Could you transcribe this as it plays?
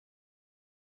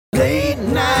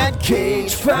night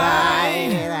cage fight.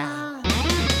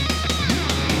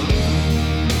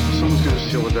 Someone's going to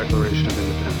steal the Declaration of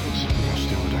Independence.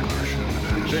 Steal the Declaration of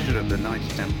Independence. The treasure of the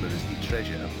Knights Templar is the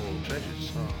treasure of all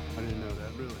treasures. Oh, I didn't know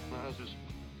that. Really? How's this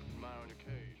admiring a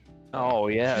cage? Oh,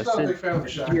 yeah. She's not a big fan of the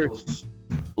shackles.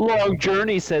 Long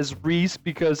Journey says Reese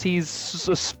because he's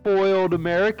a spoiled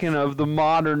American of the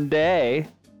modern day.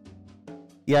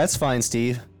 Yeah, it's fine,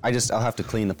 Steve. I'll have to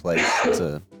clean the place. It's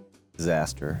a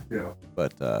disaster. Yeah.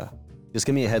 But just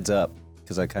give me a heads up,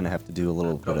 because I kind of have to do a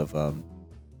little bit of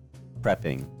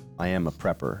prepping. I am a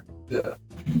prepper. Yeah.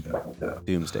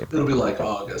 Doomsday prepper. It'll be like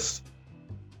August.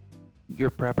 You're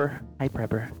a prepper? Hi,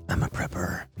 prepper. I'm a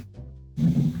prepper.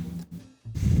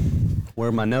 Where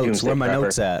are my notes? Doomsday Where are my prepper.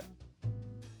 notes at?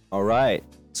 All right.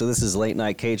 So this is Late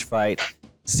Night Cage Fight,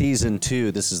 Season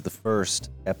 2. This is the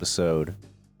first episode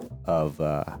of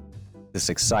this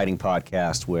exciting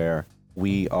podcast where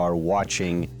we are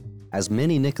watching as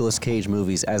many Nicolas Cage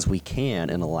movies as we can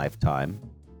in a lifetime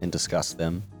and discuss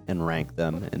them and rank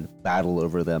them and battle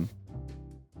over them.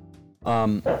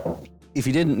 If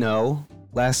you didn't know,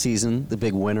 last season the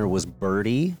big winner was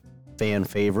Birdie, fan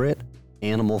favorite,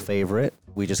 animal favorite.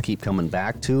 We just keep coming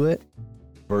back to it.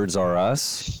 Birds Are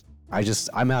Us.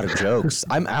 I'm out of jokes.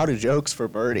 I'm out of jokes for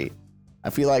Birdie. I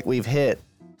feel like we've hit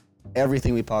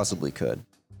everything we possibly could.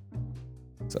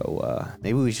 So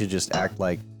maybe we should just act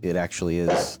like it actually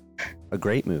is a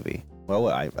great movie. Well,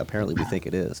 apparently we think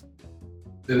it is.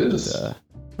 It is.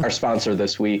 Our sponsor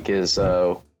this week is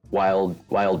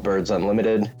Wild Birds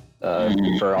Unlimited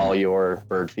for all your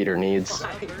bird feeder needs.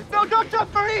 No, don't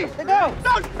jump, Birdie! No!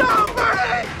 Don't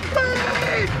Birdie!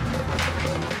 Birdie!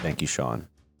 Thank you, Sean.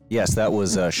 Yes, that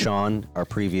was Sean, our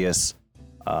previous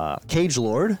Cage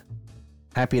Lord.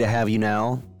 Happy to have you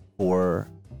now for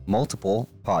multiple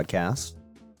podcasts.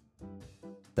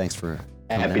 Thanks for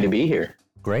coming Happy out. to be here.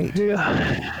 Great.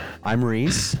 I'm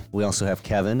Reese. We also have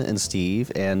Kevin and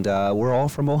Steve, and we're all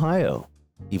from Ohio,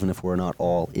 even if we're not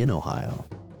all in Ohio.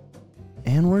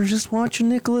 And we're just watching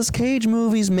Nicolas Cage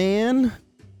movies, man.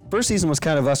 First season was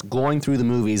kind of us going through the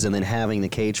movies and then having the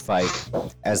cage fight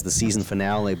as the season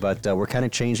finale, but we're kind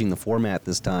of changing the format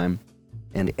this time,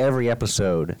 and every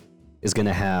episode is going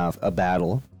to have a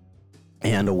battle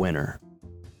and a winner.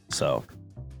 So,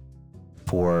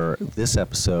 for this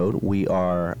episode, we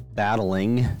are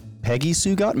battling Peggy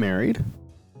Sue Got Married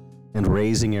and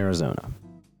Raising Arizona.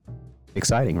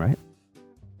 Exciting, right?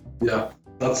 Yeah.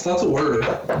 That's a word.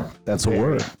 That's a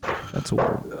word. That's a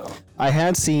word. Yeah. I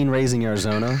had seen Raising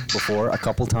Arizona before a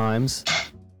couple times.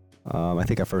 I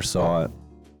think I first saw it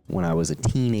when I was a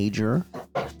teenager.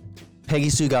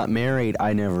 Peggy Sue Got Married, I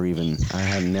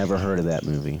had never heard of that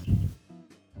movie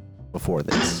before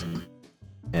this.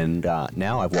 And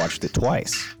now I've watched it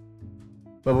twice.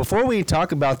 But before we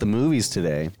talk about the movies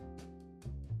today,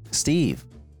 Steve,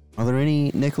 are there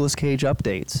any Nicolas Cage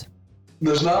updates?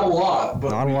 There's not a lot,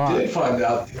 but Not a we lot. did find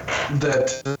out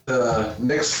that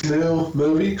Nick's new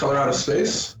movie, Color Out of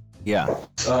Space, Yeah.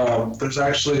 there's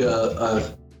actually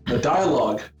a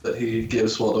dialogue that he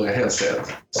gives while doing a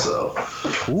handstand. So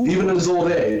Ooh. even in his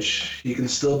old age, he can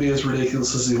still be as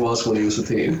ridiculous as he was when he was a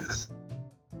teen.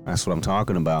 That's what I'm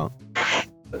talking about.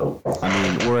 I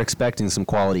mean, we're expecting some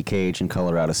quality Cage in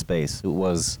Color Out of Space. It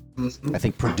was, I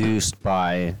think, produced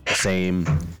by the same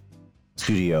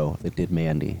studio that did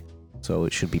Mandy. So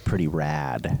it should be pretty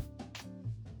rad.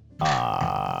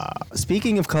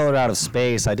 Speaking of Color Out of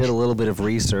Space, I did a little bit of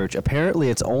research. Apparently,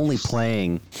 it's only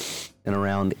playing in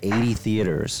around 80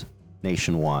 theaters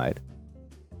nationwide.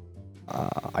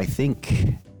 I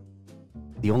think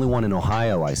the only one in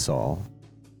Ohio I saw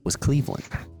was Cleveland.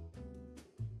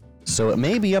 So it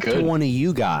may be up to Good. one of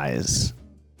you guys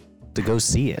to go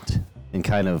see it and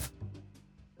kind of,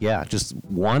 just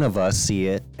one of us see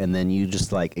it and then you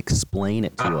just like explain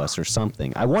it to us or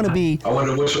something. I want to be, I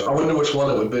wonder which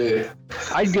one it would be.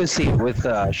 I'd go see it with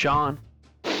Sean.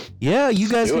 you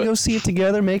guys Do can it. go see it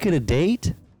together, make it a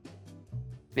date.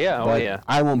 Yeah, But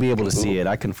I won't be able to see it.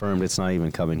 I confirmed it's not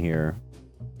even coming here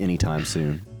anytime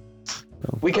soon.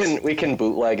 We can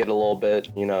bootleg it a little bit,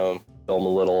 film a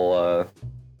little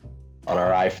on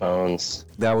our iPhones.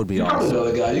 That would be You probably awesome.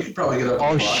 know the guy. You could probably get up.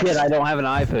 Oh to Fox. shit, I don't have an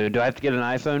iPhone. Do I have to get an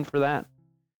iPhone for that?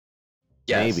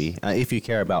 Yes. Maybe, if you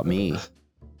care about me.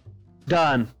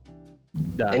 Done.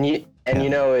 And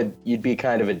you'd be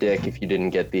kind of a dick if you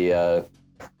didn't get the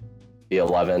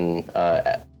 11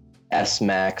 S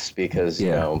Max because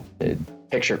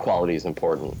picture quality is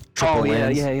important. Triple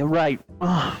lens. you're right.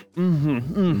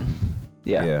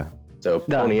 Yeah. So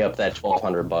pony up that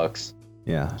 $1,200.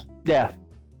 Yeah. Yeah.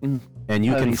 And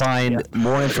you At can least, find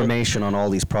more information on all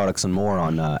these products and more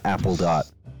on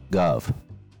apple.gov.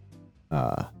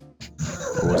 what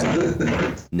was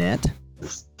it? Net.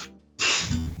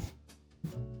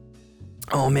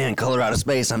 Oh man, Color Out of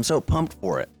Space. I'm so pumped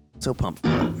for it. So pumped for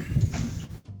it.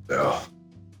 Yeah.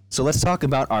 So let's talk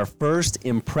about our first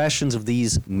impressions of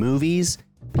these movies.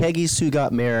 Peggy Sue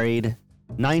Got Married,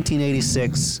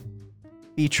 1986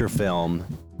 feature film.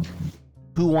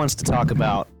 Who wants to talk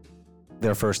about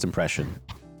their first impression?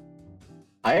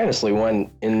 I honestly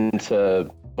went into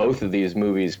both of these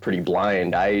movies pretty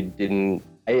blind. I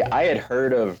had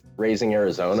heard of Raising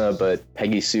Arizona, but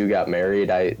Peggy Sue Got Married.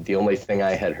 The only thing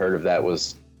I had heard of that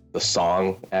was the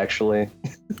song, actually.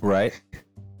 Right.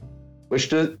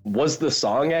 Was the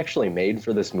song actually made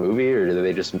for this movie, or did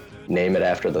they just name it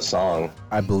after the song?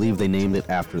 I believe they named it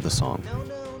after the song.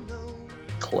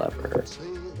 Clever.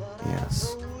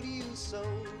 Yes.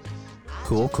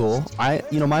 Cool.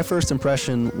 My first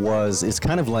impression was it's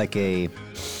kind of like a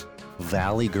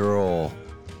Valley Girl.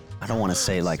 I don't want to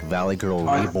say like Valley Girl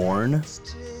Reborn,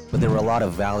 but there were a lot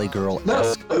of Valley Girl.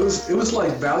 No, it was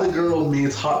like Valley Girl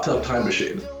meets Hot Tub Time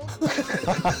Machine.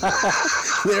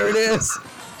 There it is.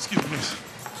 Excuse me, miss.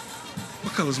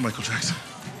 What color is Michael Jackson?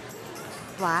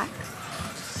 Black.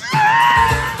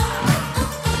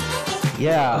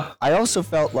 Yeah, I also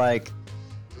felt like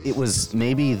it was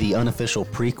maybe the unofficial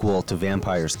prequel to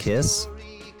Vampire's Kiss.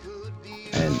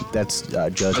 And that's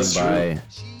judging by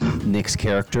Nick's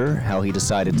character, how he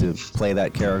decided to play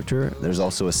that character. There's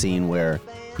also a scene where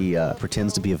he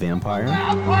pretends to be a vampire.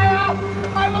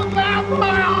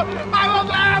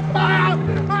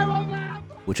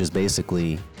 Which is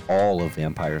basically all of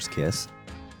Vampire's Kiss.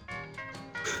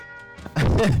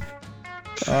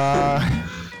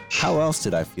 How else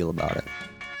did I feel about it?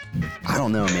 I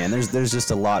don't know, man. There's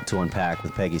just a lot to unpack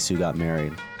with Peggy Sue Got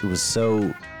Married. It was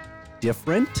so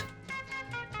different.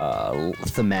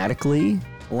 Thematically,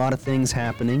 a lot of things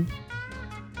happening.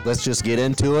 Let's just get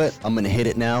into it. I'm gonna hit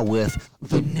it now with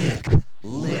the Nick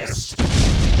List.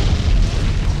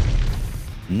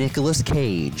 Nicolas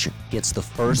Cage gets the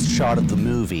first shot of the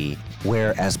movie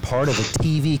where, as part of a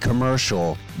TV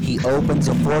commercial, he opens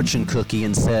a fortune cookie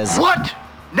and says, "What?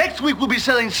 Next week we'll be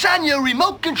selling Sanyo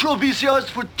remote control VCRs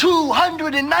for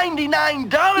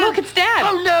 $299. Look, it's Dad.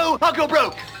 Oh no, I'll go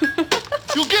broke.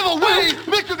 You'll give away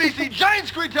Mitsubishi giant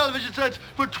screen television sets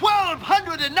for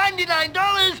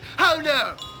 $1,299. Oh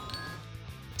no."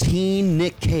 Teen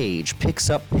Nick Cage picks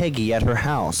up Peggy at her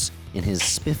house in his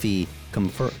spiffy I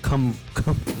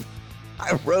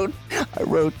wrote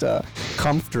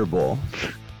comfortable.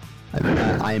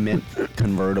 I meant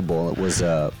convertible. It was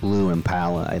a blue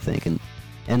Impala, I think,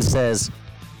 and says,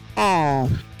 "Oh,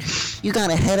 you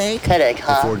got a headache?"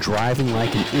 Before driving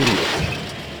like an idiot.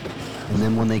 And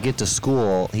then when they get to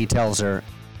school, he tells her,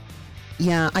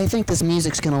 "Yeah, I think this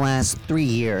music's gonna last 3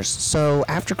 years. So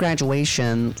after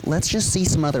graduation, let's just see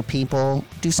some other people,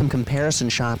 do some comparison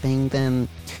shopping, then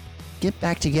get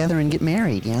back together and get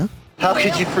married, yeah?" How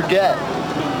could you forget?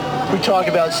 We talk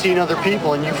about seeing other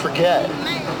people and you forget.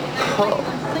 Oh.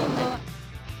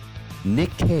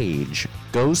 Nick Cage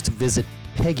goes to visit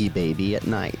Peggy Baby at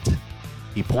night.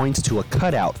 He points to a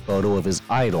cutout photo of his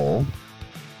idol.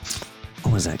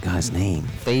 What was that guy's name?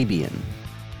 Fabian.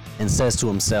 And says to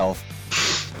himself,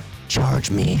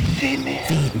 "Charge me. Feed me.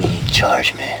 Feed me.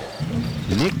 Charge me."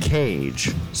 Nick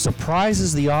Cage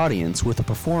surprises the audience with a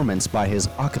performance by his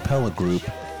a cappella group,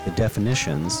 The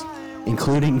Definitions,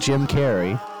 including Jim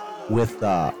Carrey, with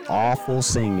awful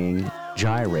singing,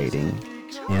 gyrating,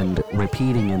 and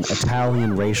repeating an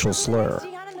Italian racial slur.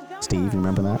 Steve, you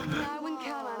remember that?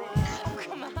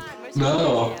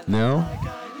 No. No?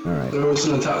 All right. There was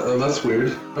an Italian. That's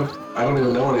weird. I don't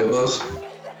even know any of those.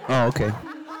 Oh, okay.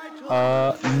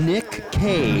 Nick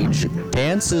Cage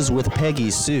dances with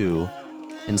Peggy Sue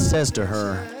and says to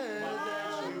her,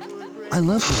 "I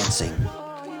love dancing.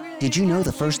 Did you know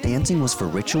the first dancing was for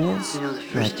rituals? You know the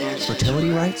first Like dance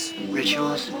fertility rites?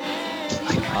 Rituals?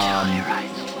 Like fertility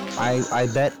rites. I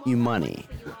bet you money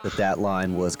that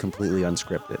line was completely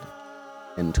unscripted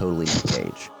and totally Nick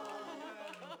Cage.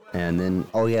 And then,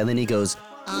 then he goes,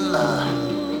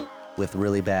 with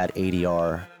really bad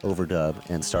ADR overdub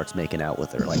and starts making out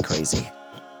with her like crazy.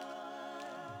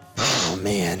 Oh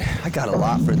man, I got a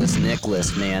lot for this Nick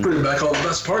list, man. Bring back all the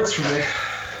best parts for me.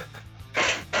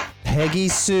 Peggy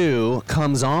Sue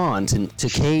comes on to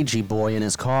Cagey Boy in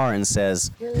his car and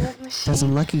says,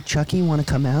 "Doesn't Lucky Chucky want to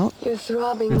come out? You're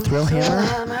throbbing. Your thrill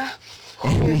hammer?"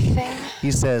 Your thing.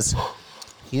 He says,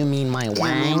 "You mean my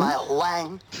wang?"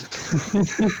 wang.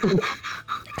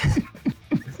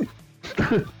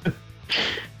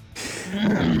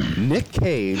 Nick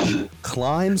Cage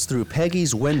climbs through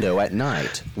Peggy's window at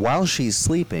night while she's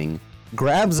sleeping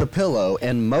grabs a pillow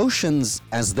and motions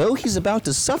as though he's about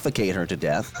to suffocate her to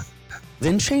death,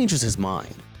 then changes his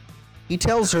mind. He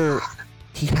tells her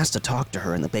he has to talk to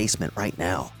her in the basement right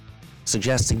now,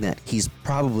 suggesting that he's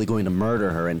probably going to murder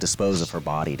her and dispose of her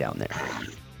body down there.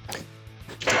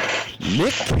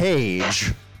 Nick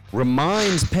Cage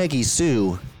reminds Peggy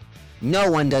Sue, "No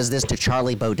one does this to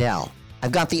Charlie Bodell.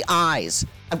 I've got the eyes.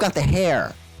 I've got the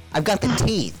hair. I've got the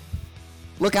teeth.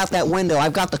 Look out that window.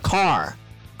 I've got the car.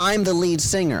 I'm the lead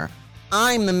singer.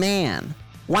 I'm the man.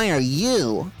 Why are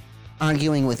you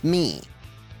arguing with me?"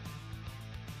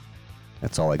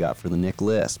 That's all I got for the Nick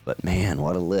list, but man,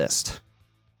 what a list.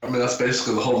 I mean, that's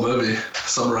basically the whole movie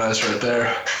summarized right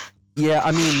there. Yeah,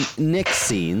 I mean, Nick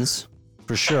scenes,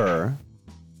 for sure,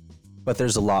 but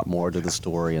there's a lot more to the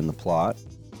story and the plot.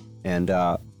 And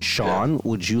Sean,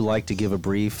 would you like to give a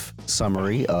brief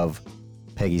summary of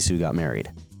Peggy Sue Got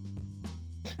Married?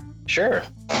 Sure.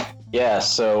 Yeah,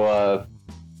 so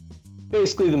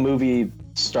basically the movie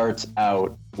starts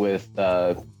out with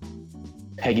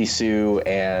Peggy Sue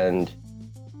and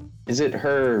is it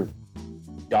her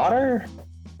daughter?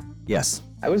 Yes.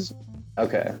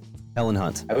 Okay. Helen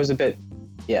Hunt. I was a bit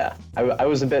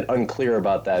unclear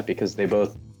about that because they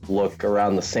both look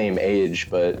around the same age,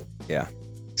 but yeah.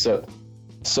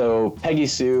 So Peggy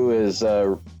Sue is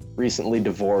recently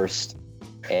divorced,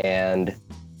 and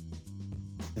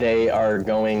they are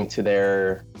going to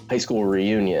their high school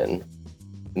reunion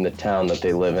in the town that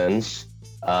they live in.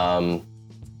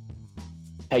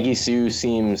 Peggy Sue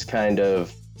seems kind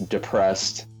of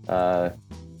depressed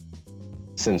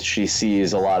since she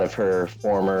sees a lot of her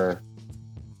former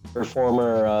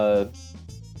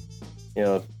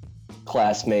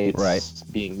classmates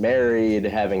being married,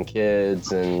 having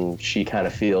kids, and she kind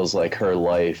of feels like her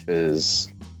life is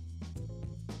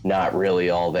not really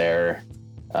all there.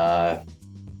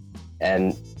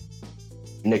 And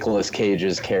Nicolas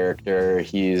Cage's character,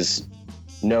 he's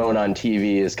known on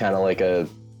TV as kind of like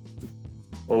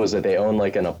they own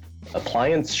like an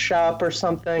appliance shop or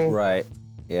something. Right.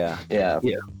 Yeah. Yeah.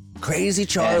 Crazy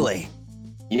Charlie.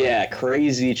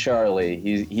 Crazy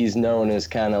Charlie. He's known as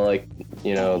kind of like,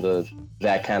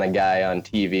 that kind of guy on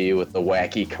TV with the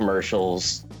wacky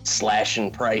commercials, slashing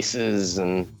prices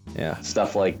and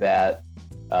stuff like that.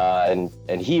 And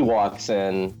he walks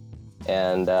in,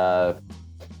 and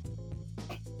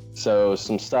so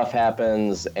some stuff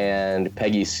happens, and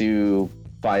Peggy Sue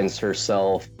finds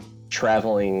herself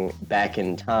traveling back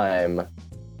in time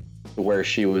to where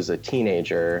she was a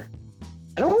teenager.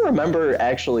 I don't remember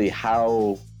actually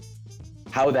how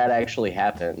that actually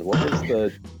happened. What was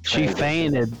the She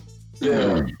fainted.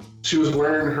 Yeah. She was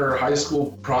wearing her high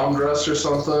school prom dress or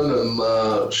something,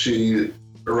 and she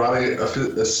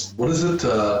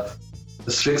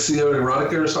asphyxia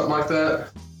erotica or something like that.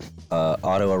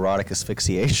 Autoerotic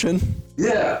asphyxiation.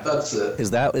 Yeah, that's it.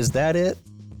 Is that it?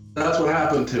 That's what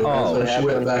happened to her. Oh, she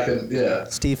went back and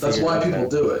Steve. That's why people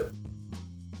do it.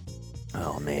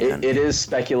 Oh man. It is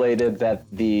speculated that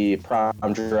the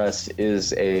prom dress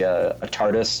is a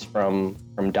TARDIS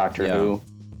from Doctor Who,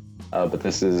 but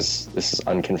this is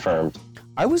unconfirmed.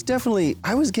 I was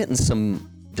getting some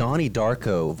Donnie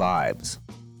Darko vibes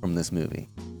from this movie.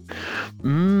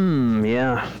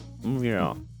 Yeah.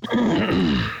 Yeah.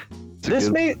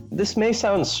 This may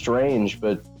sound strange,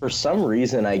 but for some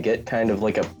reason I get kind of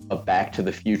like a Back to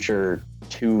the Future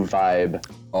 2 vibe.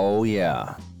 Oh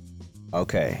yeah.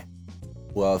 Okay.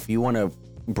 Well, if you want to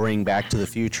bring Back to the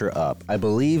Future up, I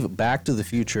believe Back to the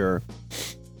Future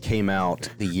came out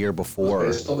the year before.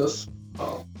 Based on this?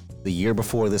 Oh. The year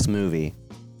before this movie,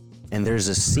 and there's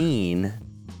a scene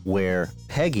where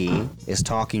Peggy is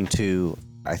talking to,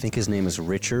 I think his name is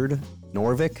Richard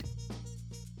Norvik,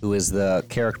 who is the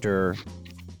character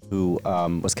who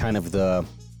was kind of the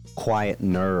quiet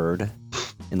nerd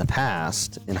in the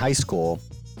past in high school,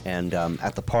 and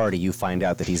at the party you find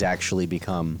out that he's actually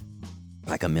become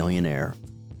like a millionaire.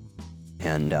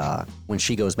 And when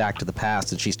she goes back to the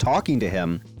past and she's talking to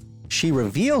him, she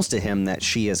reveals to him that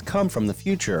she has come from the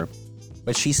future,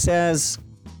 but she says,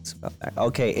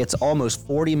 okay, it's almost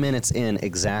 40 minutes in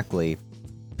exactly.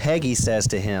 Peggy says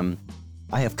to him,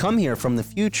 "I have come here from the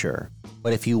future,"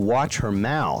 but if you watch her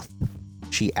mouth,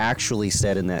 she actually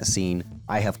said in that scene,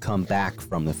 "I have come back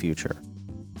from the future."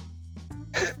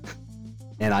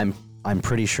 And I'm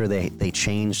pretty sure they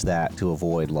changed that to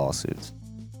avoid lawsuits.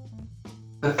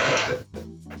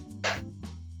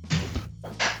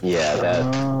 Yeah,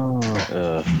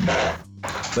 that.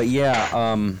 But yeah,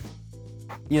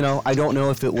 I don't know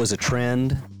if it was a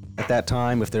trend at that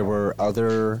time, if there were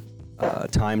other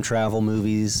time travel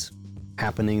movies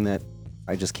happening that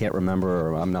I just can't remember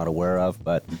or I'm not aware of.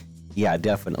 But yeah,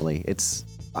 definitely, it's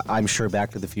I'm sure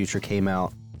Back to the Future came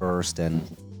out first and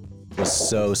was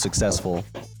so successful.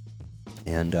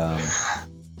 And,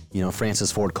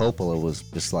 Francis Ford Coppola was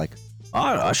just like,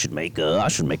 I should make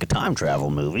a time travel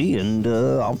movie, and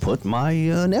I'll put my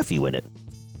nephew in it.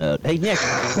 Hey, Nick,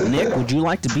 would you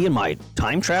like to be in my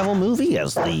time travel movie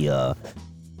as the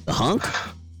hunk?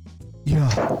 Yeah,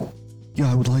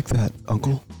 I would like that,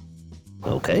 Uncle.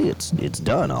 Okay, it's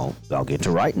done. I'll get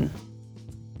to writing.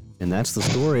 And that's the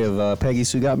story of Peggy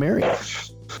Sue Got Married.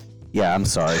 Yeah, I'm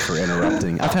sorry for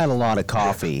interrupting. I've had a lot of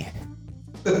coffee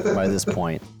by this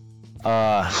point.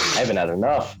 I haven't had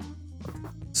enough.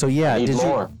 So yeah,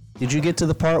 did you get to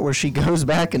the part where she goes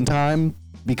back in time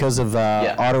because of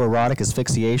autoerotic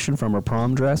asphyxiation from her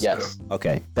prom dress? Yes.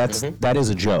 Okay, that is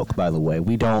a joke, by the way.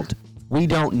 We don't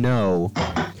know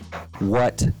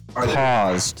what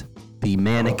caused the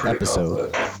manic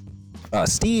episode.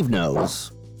 Steve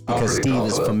knows because Steve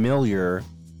is familiar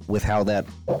with how that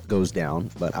goes down,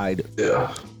 but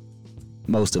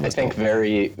most of us I think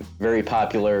very, very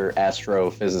popular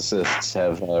astrophysicists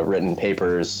have written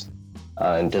papers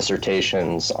and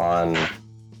dissertations on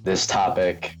this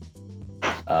topic.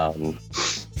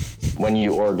 When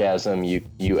you orgasm,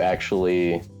 you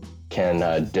actually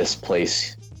can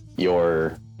displace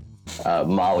your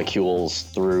molecules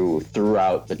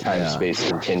throughout the time-space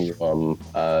continuum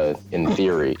in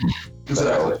theory.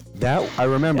 Exactly. That I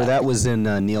remember that was in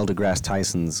Neil deGrasse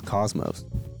Tyson's Cosmos.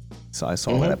 So I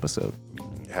saw that episode.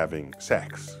 Having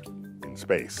sex in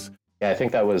space. Yeah, I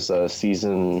think that was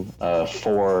season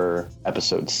 4,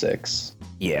 episode 6.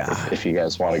 Yeah. If you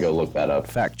guys want to go look that up.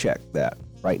 Fact check that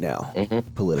right now.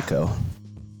 Politico.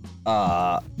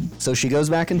 So she goes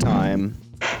back in time,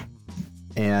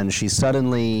 and she's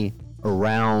suddenly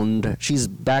around. She's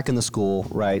back in the school,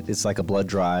 right? It's like a blood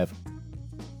drive.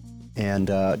 And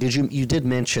you did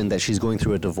mention that she's going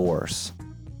through a divorce,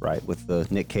 right, with the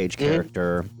Nick Cage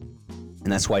character,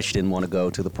 and that's why she didn't want to go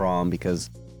to the prom because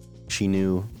she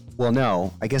knew. Well,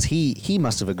 no, I guess he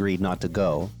must have agreed not to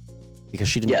go because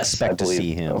she didn't expect to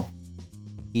see him. So.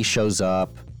 He shows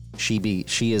up. She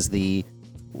is the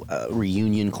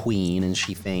reunion queen, and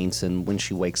she faints. And when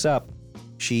she wakes up,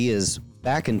 she is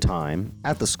back in time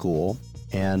at the school,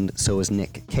 and so is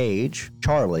Nick Cage,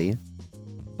 Charlie.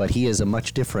 But he is a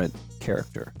much different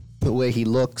character. The way he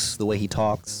looks, the way he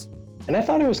talks. And I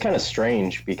thought it was kind of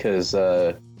strange because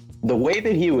the way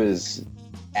that he was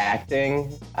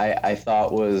acting, I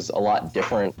thought was a lot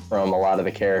different from a lot of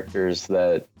the characters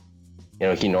that,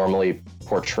 he normally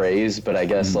portrays. But I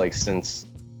guess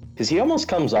because he almost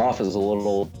comes off as a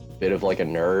little bit of like a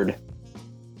nerd.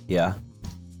 Yeah.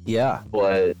 Yeah.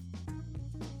 But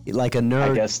like a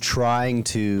nerd trying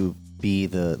to be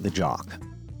the jock.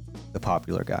 The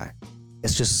popular guy.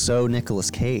 It's just so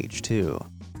Nicolas Cage too.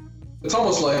 It's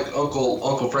almost like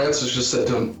Uncle Francis just said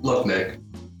to him, "Look, Nick,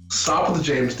 stop with the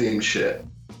James Dean shit.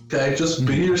 Okay, just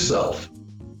be yourself."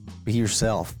 Be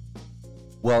yourself.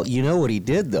 Well, you know what he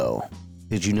did though?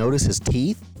 Did you notice his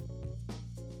teeth?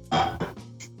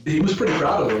 He was pretty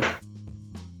proud of them.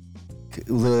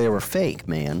 They were fake,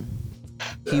 man.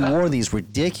 He wore these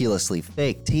ridiculously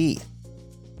fake teeth.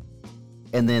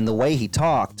 And then the way he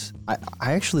talked, I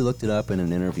actually looked it up in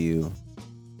an interview.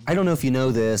 I don't know if you know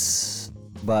this,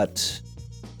 but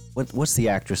what's the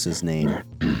actress's name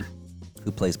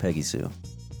who plays Peggy Sue?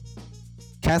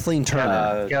 Kathleen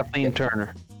Turner. Kathleen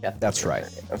Turner. That's right.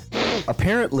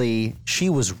 Apparently, she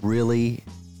was really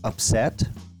upset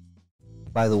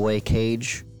by the way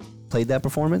Cage played that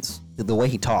performance, the way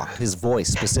he talked, his voice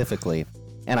specifically.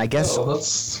 And I guess, that's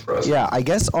surprising. Yeah, I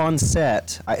guess on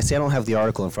set, I don't have the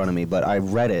article in front of me, but I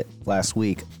read it last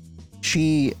week.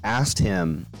 She asked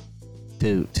him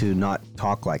to not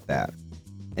talk like that,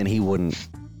 and he wouldn't.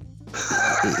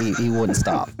 He wouldn't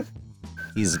stop.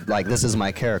 He's like, this is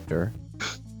my character.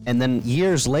 And then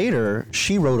years later,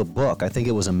 she wrote a book. I think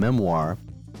it was a memoir,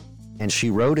 and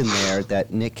she wrote in there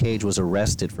that Nick Cage was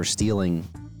arrested for stealing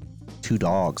 2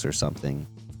 dogs or something,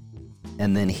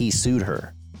 and then he sued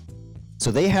her.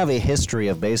 So they have a history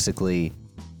of basically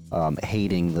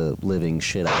hating the living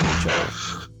shit out of each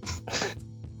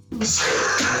other.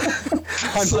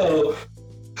 So,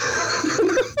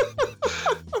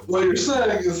 what you're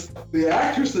saying is the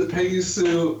actress that Peggy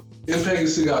Sue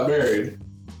Got Married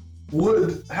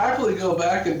would happily go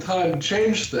back in time and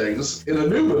change things in a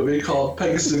new movie called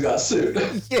Peggy Sue Got Sued.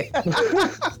 Yeah.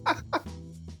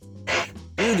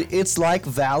 Dude, it's like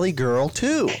Valley Girl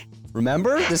 2.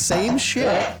 Remember? The same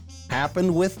shit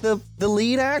happened with the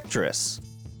lead actress.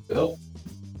 Yep.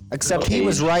 Except he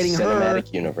was writing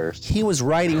cinematic universe. He was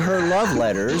writing her love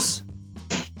letters,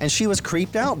 and she was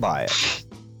creeped out by it.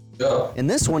 Yeah. In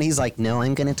this one, he's like, no,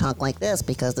 I'm going to talk like this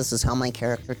because this is how my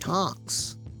character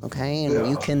talks. Okay? And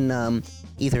you can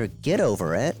either get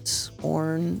over it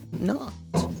or not.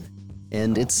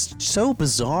 And it's so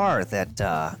bizarre that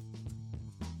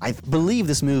I believe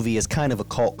this movie is kind of a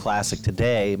cult classic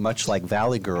today, much like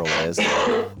Valley Girl is.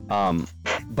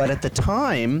 But at the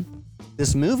time,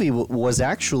 this movie was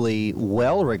actually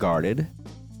well regarded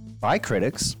by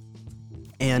critics,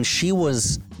 and she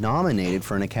was nominated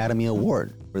for an Academy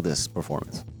Award for this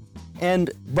performance.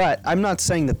 But I'm not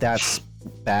saying that that's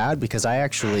bad, because I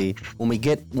actually, when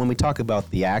we talk about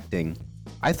the acting,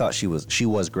 I thought she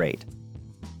was great.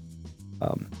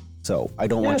 So I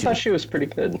don't want you. I thought she was pretty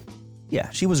good. Yeah,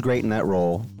 she was great in that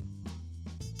role.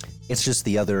 It's just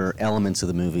the other elements of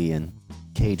the movie and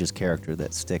Cage's character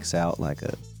that sticks out like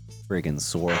a friggin'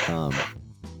 sore thumb.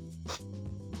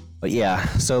 But yeah,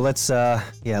 so let's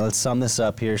sum this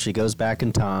up here. She goes back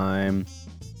in time.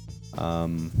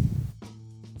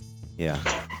 Yeah.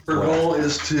 Her goal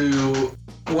is to,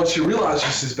 once she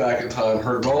realizes she's back in time,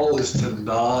 her goal is to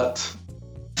not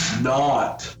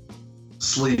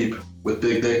sleep with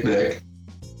Big Dick Nick.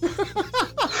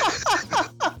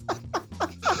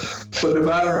 But no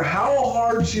matter how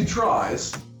hard she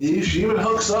tries, she even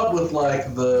hooks up with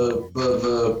like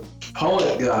the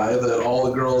poet guy that all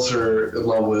the girls are in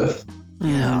love with.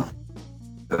 Yeah.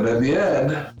 And in the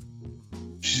end,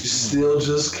 she still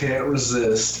just can't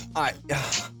resist.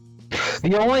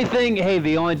 The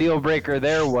only deal breaker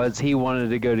there was he wanted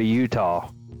to go to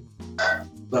Utah.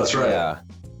 That's right. Yeah.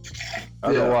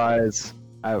 Otherwise,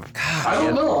 I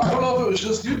don't know. I don't know if it was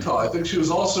just Utah. I think she was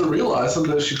also realizing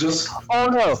that she just. Oh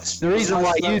no! The reason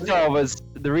why Utah was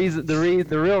the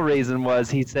real reason was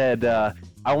he said, "I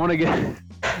want to go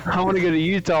to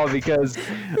Utah because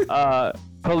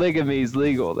polygamy is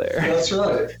legal there." That's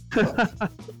right.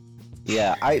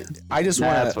 Yeah, I just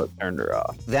want. That's what turned her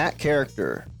off. That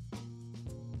character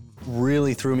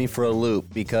really threw me for a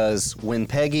loop, because when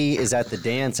Peggy is at the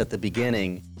dance at the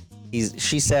beginning,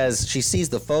 she says she sees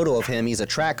the photo of him. He's a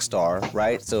track star,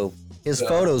 right? So his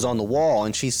photo's on the wall,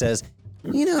 and she says,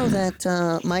 "You know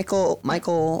that Michael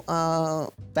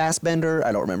Fassbender?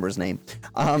 I don't remember his name.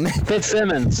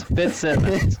 Fitzsimmons.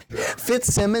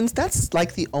 Fitzsimmons. That's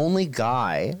like the only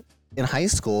guy in high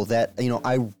school that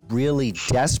I really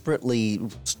desperately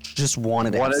just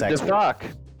wanted to have sex with. Fuck.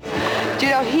 Do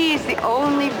you know, he's the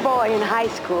only boy in high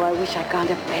school I wish I'd gone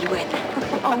to bed with.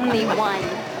 Only one.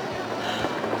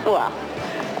 Well,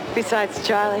 besides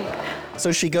Charlie.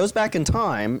 So she goes back in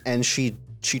time and she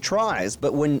tries,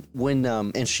 but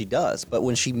and she does, but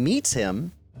when she meets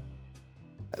him,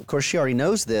 of course she already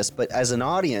knows this, but as an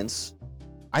audience,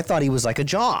 I thought he was like a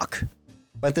jock.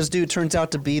 But this dude turns out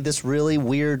to be this really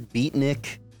weird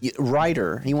beatnik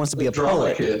writer. He wants to be a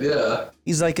poet. Kid, yeah.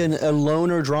 He's like a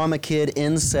loner drama kid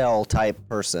incel type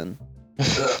person.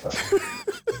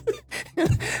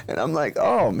 And I'm like,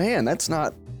 oh man, that's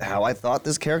not how I thought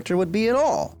this character would be at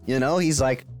all. He's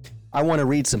like, I want to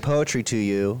read some poetry to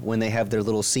you when they have their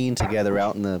little scene together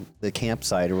out in the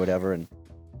campsite or whatever. And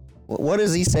what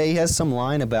does he say? He has some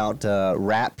line about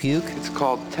rat puke. It's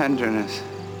called tenderness.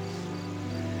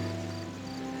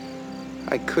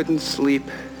 I couldn't sleep,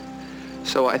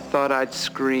 so I thought I'd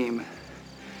scream.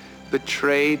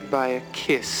 Betrayed by a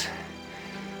kiss,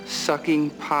 sucking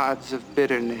pods of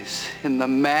bitterness in the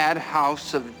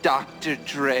madhouse of Dr.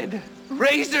 Dread.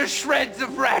 Razor shreds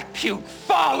of rat puke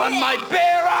fall on my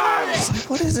bare arms!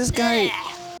 What is this guy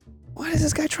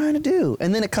trying to do?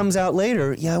 And then it comes out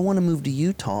later, I want to move to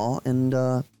Utah, and,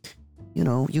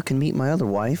 you can meet my other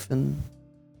wife, and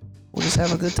we'll just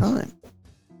have a good time.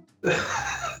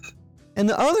 And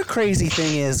the other crazy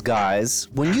thing is, guys,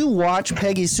 when you watch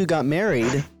Peggy Sue Got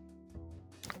Married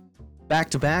back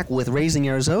to back with Raising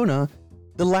Arizona,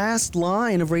 the last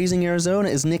line of Raising Arizona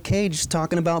is Nick Cage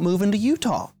talking about moving to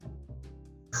Utah.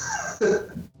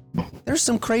 There's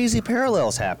some crazy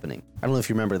parallels happening. I don't know if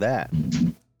you remember that.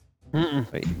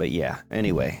 But yeah,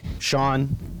 anyway.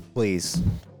 Sean, please,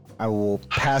 I will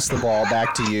pass the ball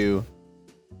back to you.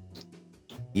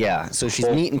 Yeah, so she's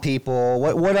meeting people.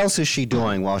 What else is she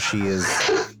doing while she is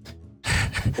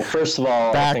Well, first of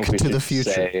all, back I think we to should the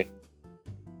future?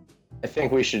 I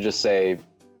think we should just say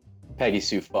Peggy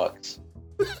Sue fucks.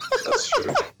 That's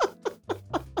true.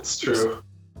 That's true.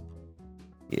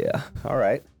 Yeah, all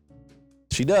right.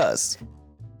 She does.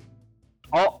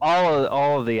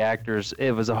 All of the actors,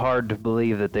 it was hard to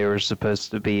believe that they were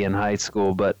supposed to be in high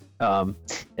school, but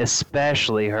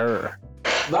especially her.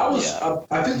 That was,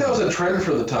 I think that was a trend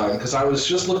for the time, because I was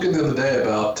just looking the other day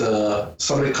about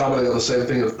somebody commenting on the same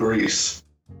thing with Grease.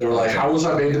 They were like, how was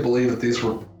I made to believe that these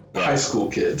were high school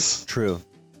kids? True.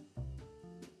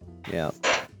 Yeah.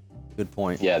 Good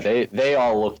point. Yeah, they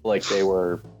all looked like they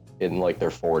were in like their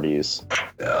 40s.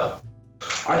 Yeah.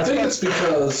 I think it's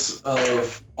because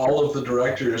of all of the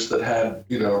directors that had,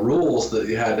 rules that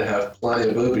you had to have plenty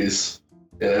of boobies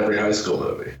in every high school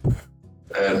movie.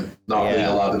 And not being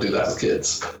allowed to do that with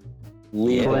kids.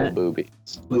 Legal boobies.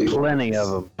 Legal.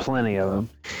 Plenty of them.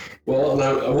 Well,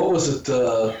 now, what was it?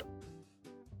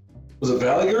 Was it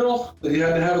Valley Girl that you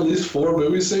had to have at least 4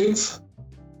 movie scenes?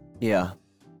 Yeah.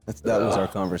 That was our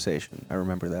conversation. I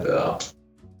remember that. Yeah.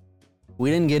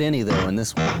 We didn't get any, though, in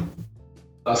this one.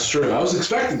 That's true. I was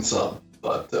expecting some,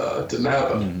 but it didn't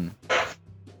happen.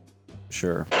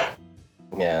 Sure.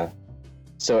 Yeah.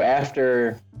 So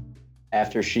after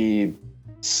she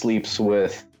sleeps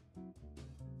with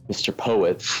Mr.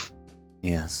 Poet,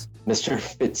 yes, Mr.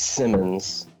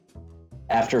 Fitzsimmons,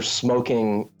 after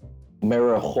smoking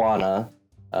marijuana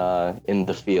in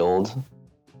the field,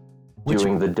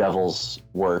 doing the devil's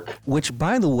work. Which,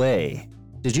 by the way,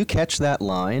 did you catch that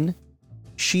line?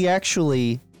 She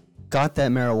actually got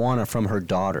that marijuana from her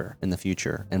daughter in the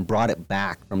future and brought it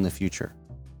back from the future.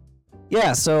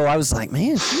 Yeah, so I was like,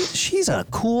 man, she's a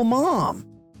cool mom.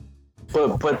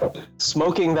 But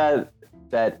smoking that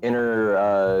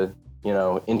interdimensional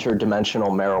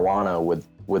marijuana,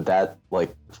 would that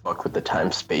like fuck with the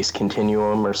time-space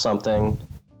continuum or something?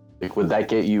 Like, would that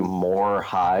get you more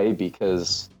high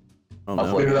because of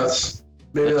like,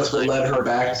 maybe that's what led her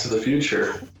back to the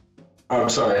future. I'm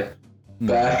sorry,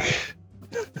 back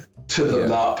to the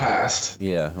not past.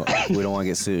 Yeah, we don't want to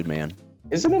get sued, man.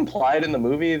 Is it implied in the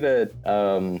movie that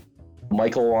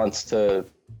Michael wants to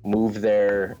move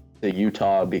there to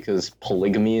Utah because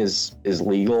polygamy is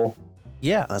legal?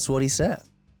 Yeah, that's what he said.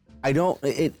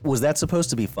 Was that supposed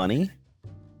to be funny?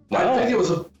 I think it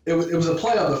was a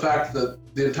play on the fact that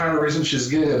the entire reason she's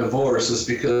getting a divorce is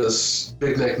because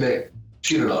Big Nick Nick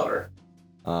cheated on her.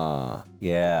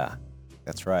 Yeah,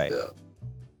 that's right. Yeah.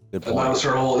 Good point. And that was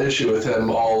her whole issue with him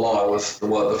all along, was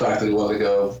the fact that he wanted to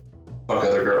go fuck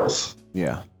other girls.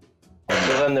 Yeah.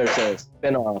 So then there's a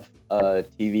spin-off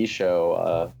TV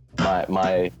show,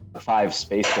 my 5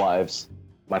 space wives,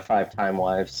 my 5 time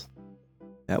wives.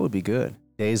 That would be good.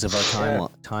 Days of our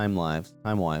time wives.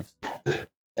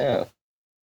 Yeah.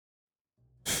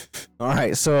 All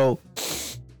right, so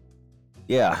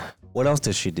yeah, what else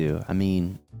does she do? I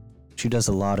mean, she does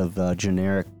a lot of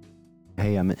generic.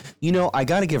 Hey, I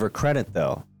got to give her credit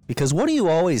though, because what do you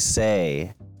always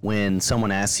say when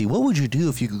someone asks you, what would you do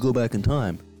if you could go back in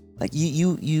time? Like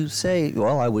you say,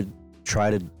 well, I would try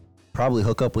to probably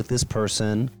hook up with this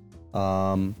person.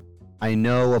 I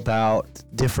know about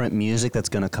different music that's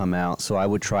going to come out, so I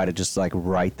would try to just like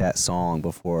write that song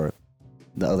before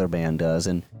the other band does.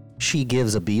 And she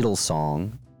gives a Beatles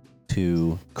song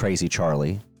to Crazy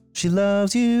Charlie. She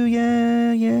loves you,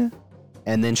 yeah, yeah.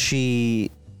 And then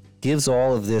she gives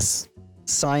all of this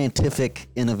scientific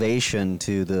innovation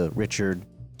to the Richard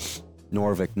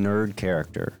Norvik nerd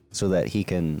character so that he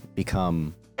can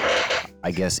become,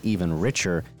 I guess, even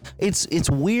richer. It's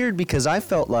weird because I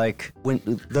felt like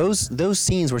when those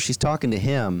scenes where she's talking to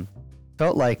him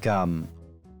felt like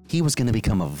he was going to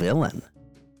become a villain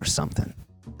or something.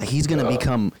 Like he's going to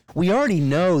become. We already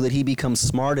know that he becomes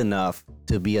smart enough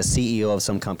to be a CEO of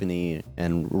some company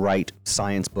and write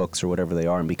science books or whatever they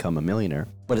are and become a millionaire.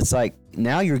 But it's like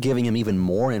now you're giving him even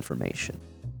more information.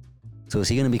 So is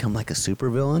he going to become like a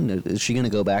supervillain? Is she going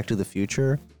to go back to the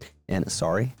future? And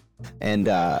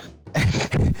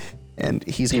and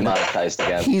he's demonetized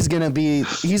again. He's gonna be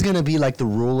like the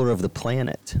ruler of the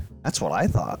planet. That's what I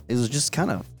thought. It was just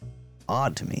kind of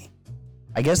odd to me.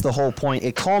 I guess the whole point,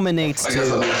 it culminates I guess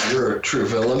that means you're a true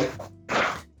villain.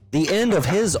 The end of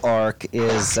his arc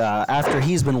is after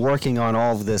he's been working on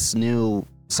all of this new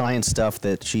science stuff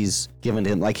that she's given to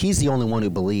him. Like he's the only one who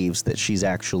believes that she's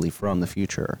actually from the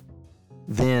future.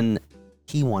 Then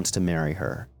he wants to marry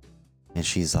her, and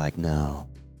she's like, no.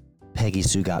 Peggy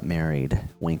Sue got married.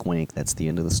 Wink, wink. That's the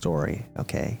end of the story.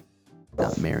 Okay.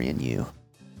 Not marrying you.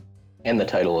 And the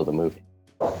title of the movie.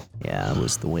 Yeah, it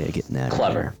was the way of getting that.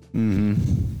 Clever. Mm-hmm.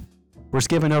 We're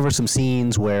skipping over some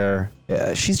scenes where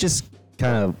she's just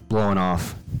kind of blowing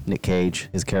off Nick Cage,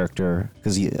 his character,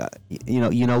 because you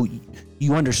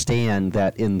understand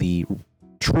that in the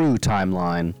true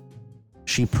timeline,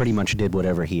 she pretty much did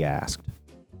whatever he asked.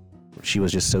 She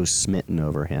was just so smitten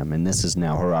over him, and this is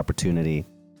now her opportunity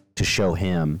to show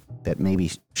him that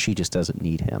maybe she just doesn't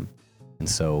need him. And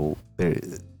so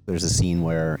there's a scene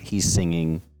where he's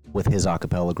singing with his a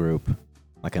cappella group,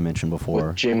 like I mentioned before.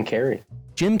 With Jim Carrey.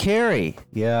 Jim Carrey,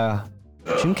 yeah.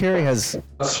 Jim Carrey has...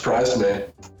 That surprised me.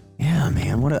 Yeah,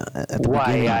 man, what a... At the Why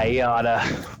beginning. I oughta.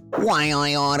 Why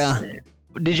I oughta.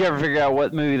 Did you ever figure out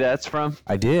what movie that's from?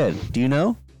 I did. Do you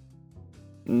know?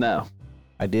 No.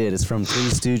 I did. It's from Three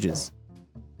Stooges.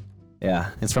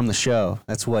 Yeah, it's from the show.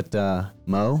 That's what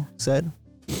Mo said,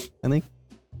 I think.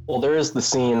 Well, there is the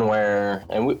scene where,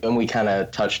 and we kind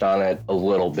of touched on it a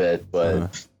little bit,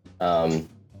 but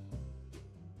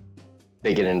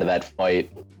they get into that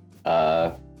fight.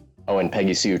 And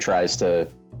Peggy Sue tries to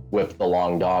whip the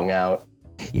long dong out.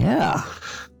 Yeah.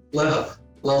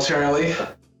 Little Charlie.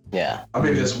 Yeah. I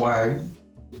mean, it's Wang.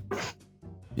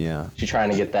 Yeah. She's trying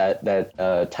to get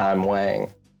that time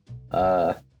Wang.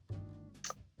 And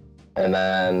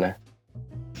then,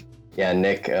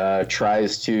 Nick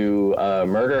tries to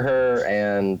murder her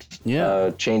and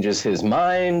changes his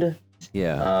mind.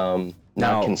 Yeah.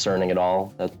 Not concerning at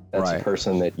all. That's a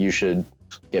person that you should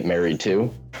get married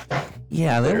to.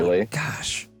 Yeah, literally.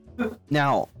 Gosh.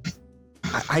 Now,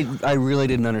 I really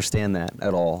didn't understand that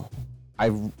at all.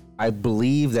 I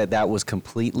believe that was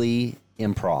completely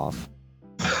improv.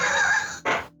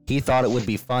 He thought it would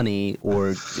be funny,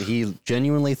 or he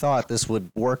genuinely thought this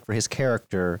would work for his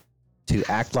character to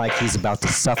act like he's about to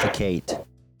suffocate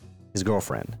his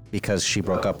girlfriend because she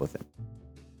broke up with him.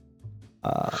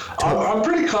 I'm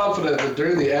pretty confident that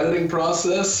during the editing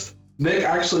process, Nick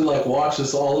actually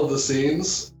watches all of the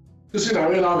scenes. Because,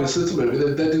 obviously it's a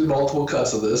movie. They do multiple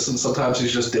cuts of this, and sometimes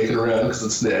he's just dicking around because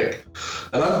it's Nick.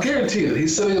 And I'm guaranteed that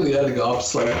he's sitting in the editing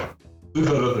office leave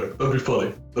that in there. That'd be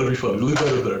funny. Leave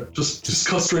that in there. Just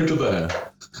cut straight to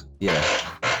that. Yeah.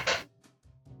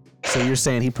 So you're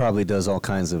saying he probably does all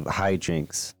kinds of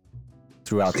hijinks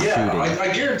throughout the shooting.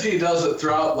 I guarantee he does it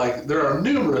throughout. There are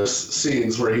numerous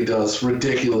scenes where he does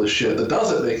ridiculous shit that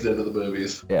doesn't make it into the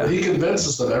movies. Yeah. But he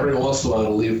convinces them every once in a while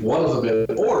to leave one of them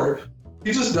in, or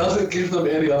he just doesn't give them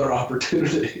any other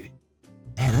opportunity.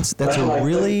 Man, that's a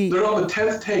really... They're on the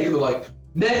 10th take and they're like,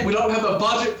 Nick, we don't have the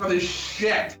budget for this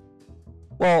shit.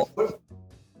 Well,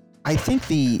 I think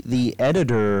the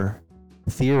editor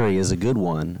theory is a good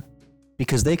one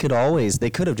because they could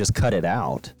have just cut it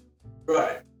out.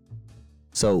 Right.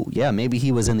 So, yeah, maybe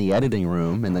he was in the editing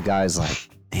room and the guy's like,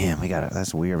 damn,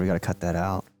 that's weird. We got to cut that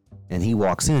out. And he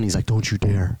walks in. He's like, don't you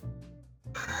dare.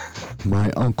 My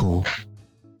uncle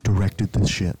directed this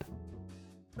shit.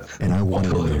 And I want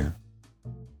it in there.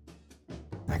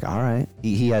 Like, all right.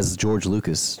 He has George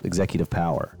Lucas executive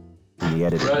power in the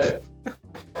editing. Right.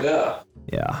 Yeah.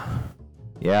 Yeah.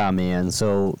 Yeah, man.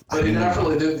 So. But he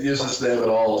definitely didn't use his name at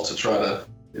all to try to,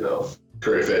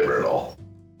 curry favor at all.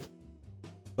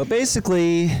 But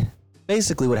basically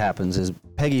what happens is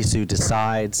Peggy Sue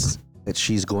decides that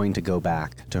she's going to go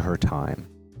back to her time.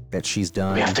 That she's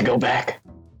done. We have to go back.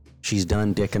 She's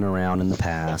done dicking around in the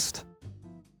past.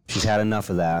 She's had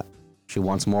enough of that. She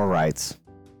wants more rights.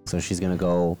 So she's going to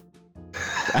go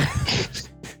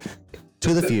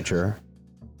to the future.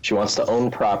 She wants to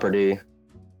own property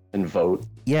and vote.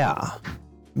 Yeah. I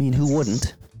mean, who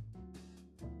wouldn't?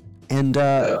 And,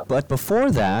 but before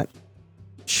that,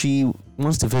 she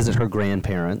wants to visit her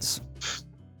grandparents,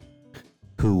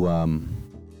 who,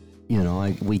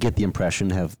 we get the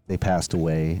impression they passed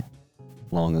away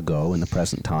long ago in the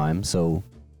present time. So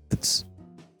it's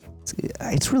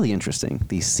really interesting,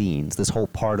 these scenes, this whole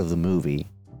part of the movie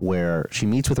where she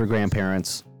meets with her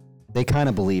grandparents. They kind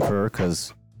of believe her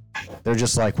because they're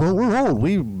just like, well, we're old.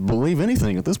 We believe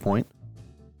anything at this point.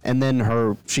 And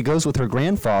then she goes with her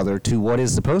grandfather to what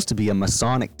is supposed to be a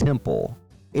Masonic temple.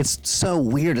 It's so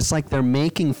weird. It's like they're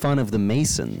making fun of the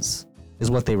Masons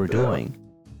is what they were doing.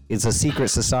 It's a secret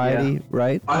society,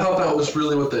 right? I thought that was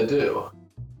really what they do.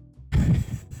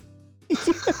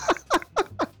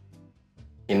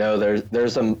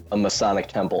 There's a Masonic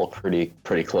temple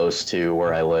pretty close to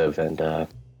where I live, and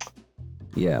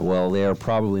yeah, well, they are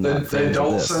probably not. They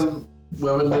don't send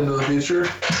women into the future.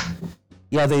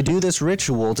 Yeah, they do this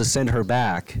ritual to send her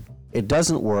back. It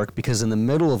doesn't work because in the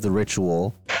middle of the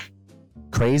ritual,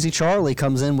 Crazy Charlie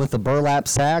comes in with a burlap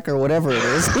sack or whatever it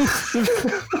is.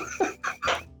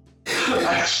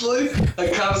 Actually,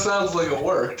 that kind of sounds like it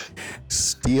worked.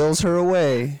 Steals her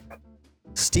away.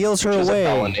 Which is a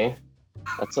felony.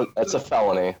 That's a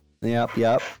felony.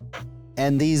 Yep.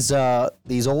 And these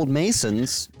old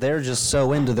Masons, they're just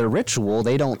so into their ritual,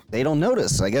 they don't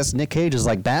notice. I guess Nick Cage is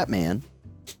like Batman.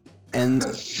 And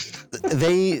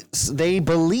they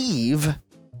believe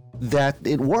that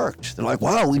it worked. They're like,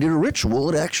 wow, we did a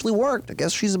ritual. It actually worked. I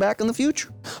guess she's back in the future.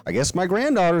 I guess my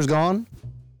granddaughter's gone.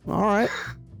 All right.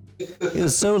 It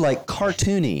was so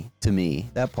cartoony to me,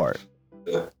 that part.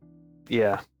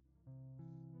 Yeah.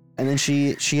 And then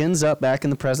she ends up back in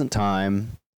the present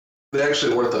time. They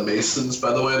actually weren't the Masons,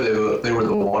 by the way. They were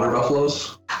the water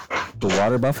buffaloes. The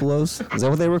water buffaloes? Is that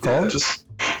what they were called?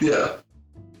 Yeah.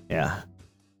 Yeah.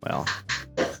 Well,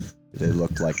 they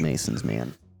looked like Masons,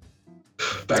 man.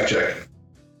 Back check.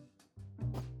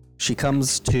 She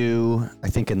comes to, I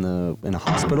think, in a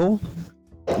hospital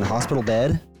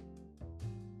bed.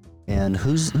 And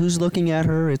who's looking at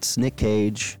her? It's Nick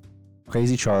Cage,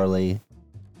 Crazy Charlie,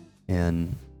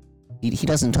 and he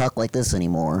doesn't talk like this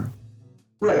anymore.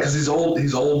 Right, because he's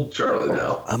old Charlie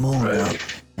now. I'm old now.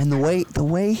 And the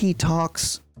way he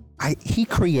talks, he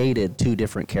created two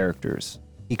different characters.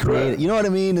 He created, you know what I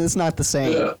mean? It's not the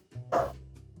same. Yeah.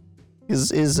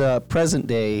 His present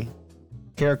day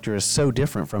character is so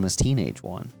different from his teenage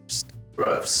one. Just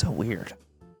so weird.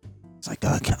 It's like,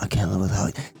 I can't live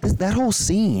without you. That whole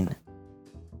scene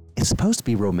is supposed to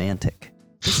be romantic.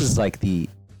 This is like the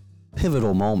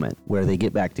pivotal moment where they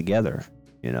get back together,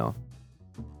 you know,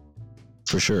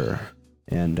 for sure.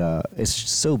 And it's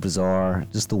just so bizarre,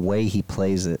 just the way he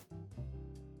plays it.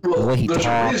 Well, the way he there's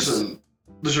talks.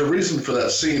 There's a reason for that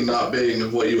scene not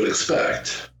being what you would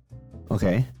expect.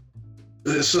 Okay.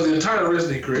 So the entire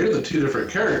reason he created the two different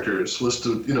characters was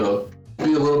to, you know,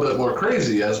 be a little bit more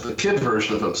crazy as the kid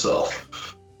version of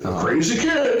himself. Crazy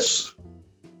kids!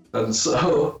 And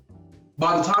so,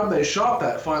 by the time they shot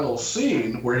that final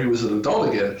scene where he was an adult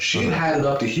again, she'd had it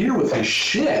up to here with his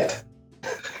shit.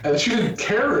 And she didn't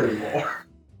care anymore.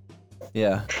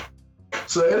 Yeah.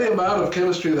 So any amount of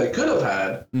chemistry they could have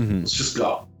had, it's just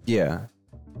gone. Yeah.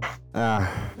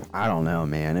 I don't know,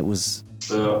 man. It was...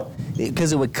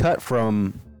 Because it would cut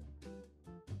from...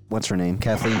 What's her name?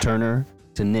 Kathleen Turner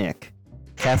to Nick.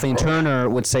 Kathleen Turner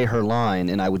would say her line,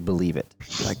 and I would believe it.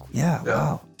 Like, yeah,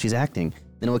 wow, she's acting.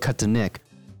 Then it would cut to Nick.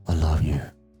 I love you.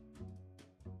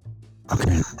 I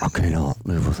can't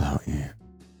live without you.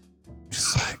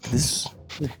 Just like this.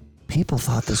 People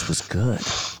thought this was good.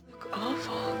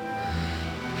 Awful.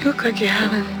 You look like you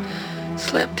haven't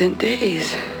slept in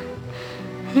days.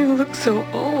 You look so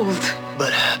old.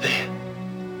 But happy.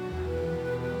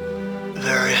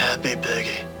 Very happy,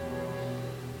 Peggy.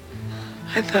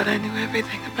 I thought I knew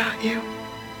everything about you.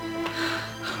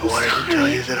 I wanted to tell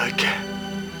you that I care.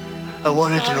 I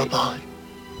wanted to know, Polly.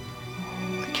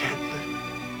 I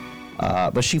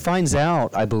can't. But she finds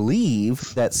out, I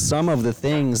believe, that some of the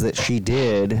things that she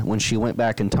did when she went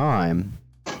back in time,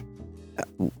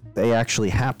 they actually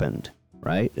happened,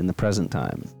 right? In the present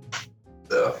time.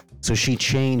 Yeah. So she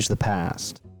changed the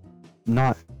past.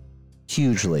 Not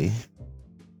hugely.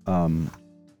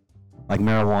 Like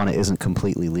marijuana isn't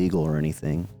completely legal or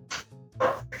anything.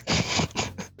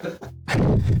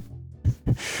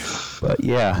 But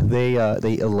yeah, they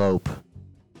elope,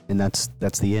 and that's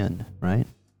the end, right?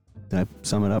 Did I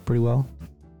sum it up pretty well?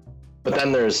 But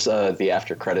then there's the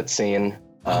after credit scene.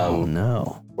 Oh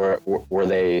no! Where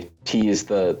they tease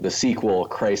the sequel,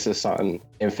 Crisis on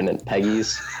Infinite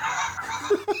Peggy's.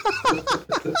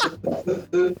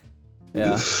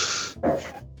 Yeah.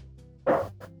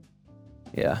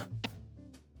 Yeah.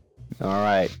 All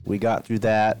right, we got through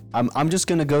that. I'm just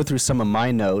gonna go through some of my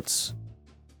notes,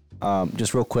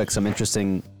 just real quick. Some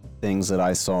interesting things that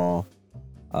I saw.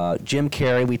 Jim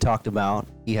Carrey, we talked about.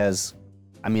 He has,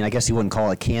 I mean, I guess you wouldn't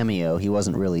call it a cameo. He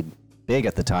wasn't really big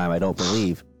at the time, I don't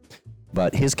believe.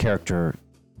 But his character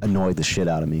annoyed the shit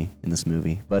out of me in this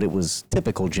movie. But it was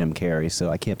typical Jim Carrey, so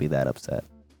I can't be that upset.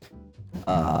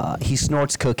 He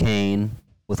snorts cocaine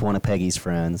with one of Peggy's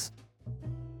friends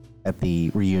at the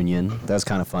reunion. That was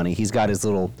kind of funny. He's got his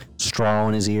little straw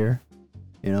in his ear,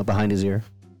 you know, behind his ear.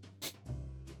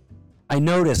 I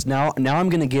noticed, now I'm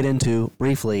going to get into,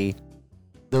 briefly,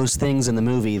 those things in the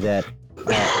movie that,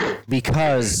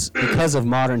 because of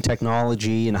modern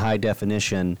technology and high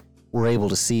definition, we're able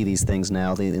to see these things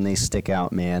now, and they stick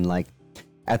out, man. Like,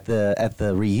 at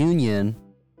the reunion,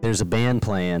 there's a band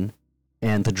playing,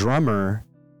 and the drummer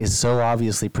is so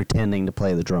obviously pretending to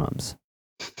play the drums.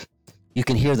 You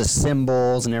can hear the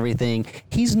cymbals and everything.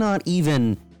 He's not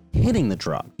even hitting the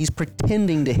drum. He's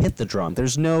pretending to hit the drum.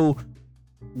 There's no,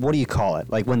 what do you call it?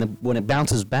 Like when it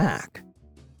bounces back.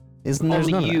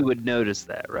 Only you would notice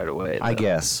that right away, though. I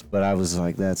guess, but I was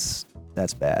like, that's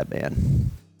bad, man.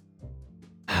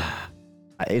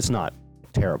 It's not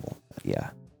terrible, but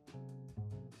yeah.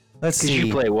 Let's see. Because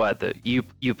you play what?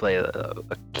 You play a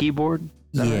keyboard?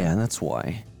 Yeah, that's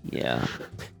why. Yeah.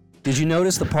 Did you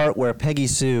notice the part where Peggy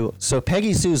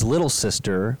Sue's little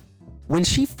sister, when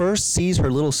she first sees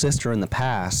her little sister in the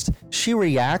past, she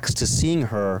reacts to seeing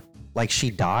her like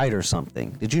she died or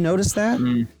something. Did you notice that?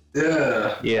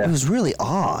 Yeah. It was really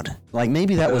odd. Like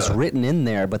maybe that was written in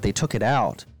there, but they took it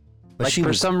out. But like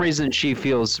for some reason, she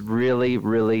feels really,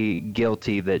 really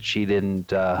guilty that she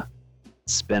didn't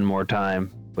spend more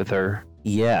time with her.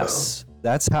 Yes.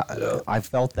 That's how I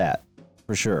felt that,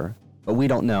 for sure. But we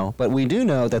don't know. But we do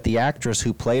know that the actress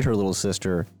who played her little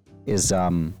sister is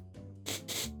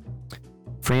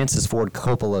Francis Ford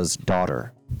Coppola's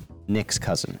daughter, Nick's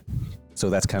cousin. So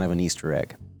that's kind of an Easter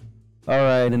egg. All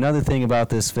right, another thing about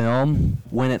this film,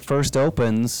 when it first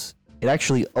opens, it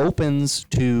actually opens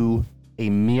to a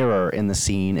mirror in the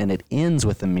scene, and it ends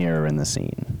with a mirror in the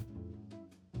scene.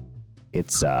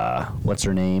 It's, what's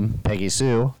her name? Peggy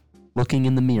Sue, looking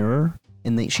in the mirror,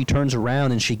 and she turns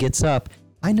around and she gets up.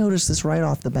 I noticed this right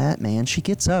off the bat, man. She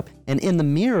gets up, and in the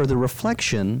mirror, the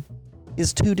reflection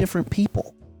is two different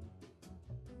people.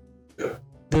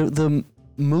 The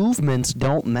movements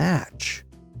don't match.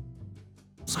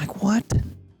 It's like, what?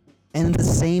 And the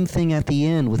same thing at the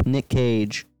end with Nick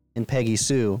Cage and Peggy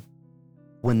Sue.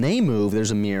 When they move,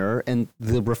 there's a mirror, and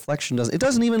the reflection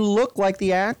doesn't even look like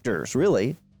the actors,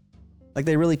 really. Like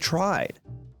they really tried.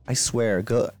 I swear,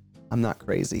 I'm not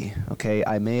crazy, okay?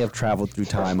 I may have traveled through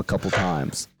time a couple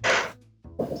times.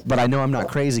 But I know I'm not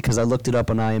crazy because I looked it up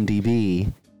on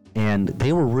IMDb, and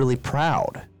they were really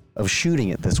proud of shooting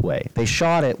it this way. They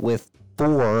shot it with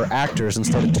 4 actors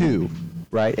instead of 2,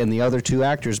 right? And the other 2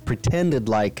 actors pretended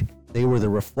like they were the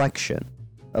reflection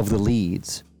of the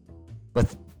leads.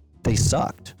 But they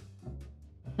sucked.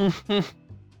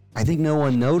 I think no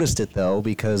one noticed it, though,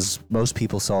 because most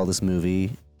people saw this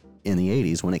movie in the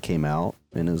 80s when it came out,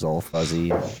 and it was all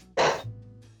fuzzy.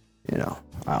 You know,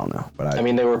 I don't know. But I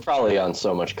mean, they were probably on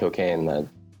so much cocaine that,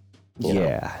 you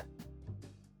know.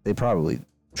 They probably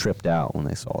tripped out when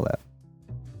they saw that.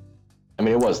 I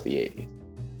mean, it was the 80s.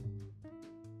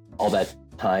 All that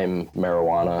time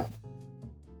marijuana.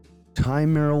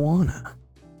 Time marijuana.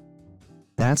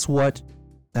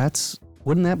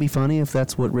 Wouldn't that be funny if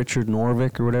that's what Richard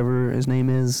Norvik or whatever his name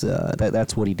is?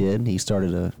 That's what he did. He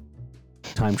started a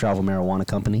time travel marijuana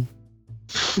company.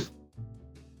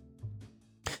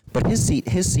 But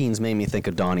his scenes made me think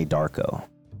of Donnie Darko.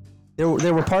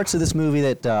 There were parts of this movie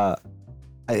that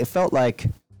it felt like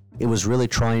it was really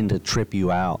trying to trip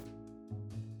you out.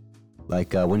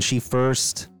 Like when she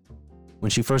first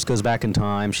goes back in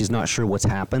time, she's not sure what's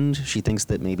happened. She thinks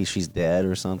that maybe she's dead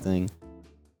or something.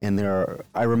 And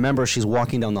I remember she's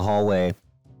walking down the hallway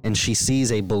and she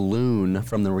sees a balloon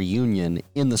from the reunion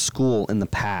in the school in the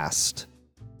past.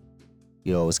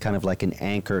 You know, it was kind of like an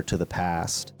anchor to the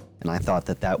past. And I thought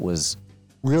that was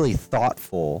really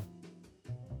thoughtful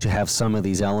to have some of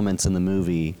these elements in the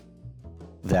movie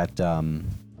that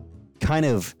kind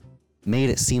of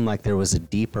made it seem like there was a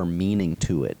deeper meaning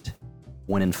to it,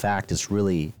 when in fact it's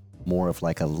really more of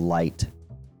like a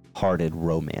light-hearted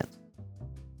romance.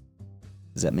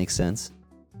 Does that make sense?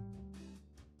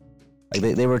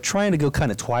 Like they were trying to go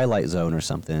kind of Twilight Zone or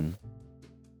something,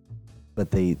 but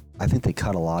I think they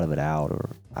cut a lot of it out,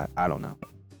 or I don't know.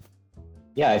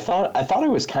 Yeah, I thought it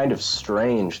was kind of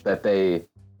strange that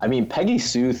Peggy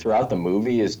Sue throughout the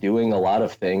movie is doing a lot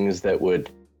of things that would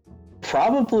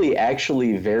probably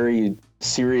actually very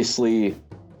seriously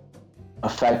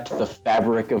affect the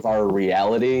fabric of our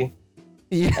reality.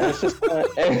 Yeah.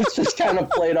 And it's just kind of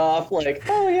played off like,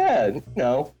 oh yeah,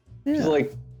 she's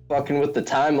like fucking with the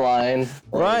timeline.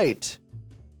 Like, right.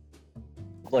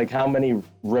 Like how many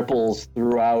ripples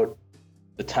throughout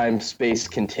the time-space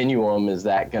continuum is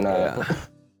that gonna... Yeah.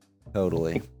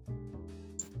 Totally.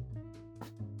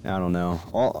 I don't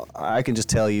know. I can just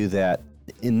tell you that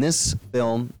in this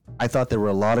film, I thought there were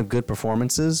a lot of good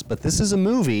performances, but this is a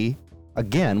movie,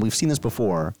 again, we've seen this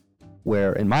before,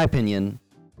 where, in my opinion,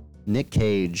 Nick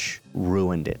Cage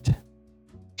ruined it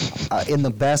in the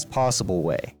best possible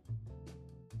way.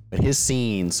 But his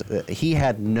scenes, he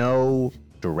had no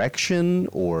direction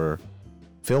or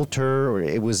filter, or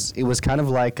it was kind of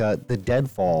like the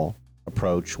Deadfall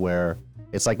approach, where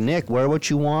it's like, Nick, wear what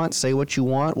you want, say what you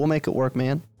want, we'll make it work,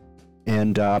 man.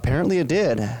 And apparently it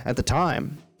did at the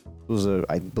time. It was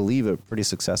I believe, a pretty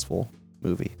successful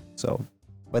movie. So,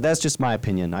 but that's just my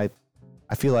opinion. I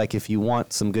feel like if you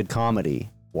want some good comedy,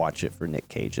 watch it for Nick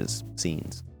Cage's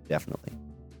scenes, definitely.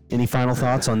 Any final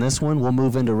thoughts on this one? We'll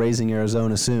move into Raising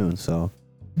Arizona soon, so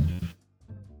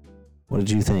what did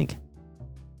you think?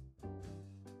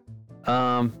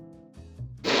 I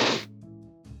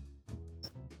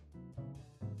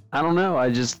don't know. I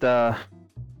just I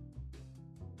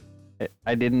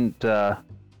didn't I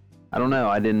don't know.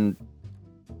 I didn't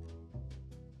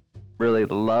really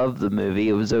love the movie.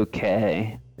 It was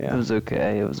okay. Yeah. It was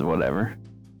okay. It was whatever.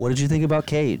 What did you think about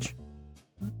Cage?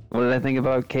 What did I think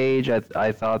about Cage?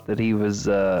 I thought that he was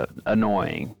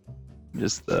annoying.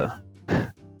 Just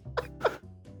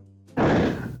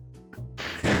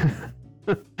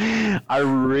I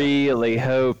really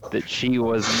hoped that she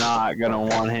was not gonna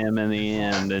want him in the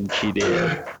end, and she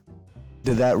did.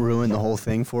 Did that ruin the whole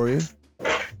thing for you?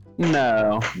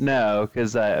 No,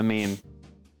 because I mean,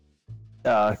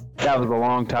 that was a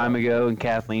long time ago, and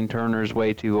Kathleen Turner's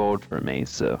way too old for me,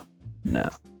 so no.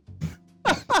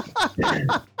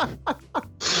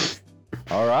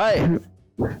 All right.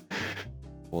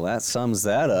 Well, that sums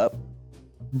that up.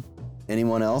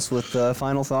 Anyone else with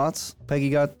final thoughts? Peggy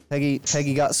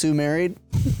got Sue married.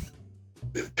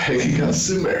 Peggy got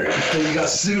Sue married. Peggy got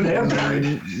sued and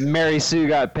married. Mary Sue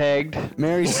got pegged.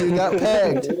 Mary Sue got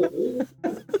pegged.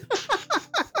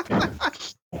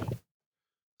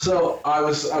 So I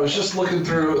was just looking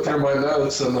through my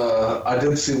notes, and I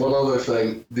did see one other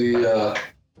thing. The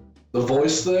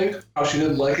voice thing, how she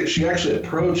didn't like it. She actually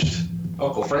approached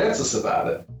Uncle Francis about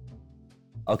it.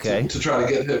 Okay. To try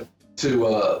to get him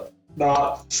to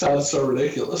not sound so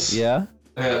ridiculous. Yeah.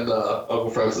 And Uncle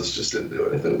Francis just didn't do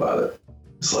anything about it.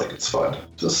 He's like, it's fine.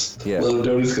 Just Yeah. let him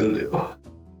do what he's gonna do.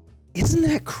 Isn't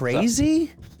that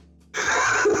crazy?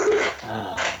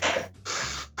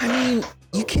 I mean,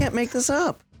 you can't make this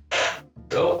up.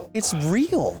 No. It's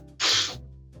real.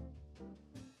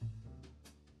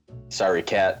 Sorry,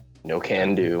 Cat. No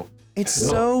can do. It's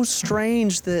so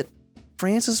strange that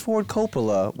Francis Ford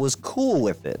Coppola was cool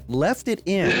with it, left it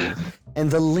in,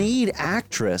 and the lead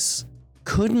actress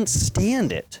couldn't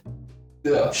stand it.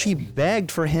 Yeah. She begged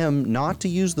for him not to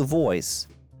use the voice,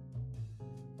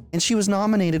 and she was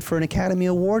nominated for an Academy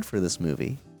Award for this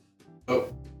movie. Oh.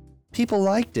 People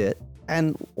liked it,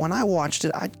 and when I watched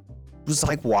it, I was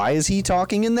like, why is he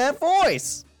talking in that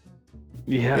voice?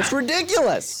 Yeah. It's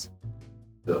ridiculous.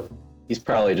 Yeah. He's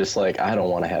probably just like, I don't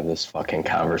want to have this fucking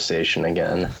conversation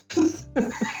again.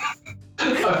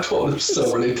 I've told him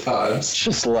so many times.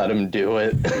 Just let him do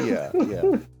it. Yeah.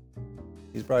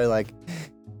 He's probably like,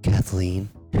 Kathleen,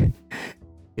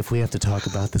 if we have to talk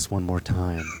about this one more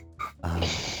time, I'm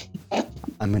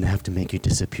gonna have to make you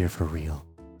disappear for real.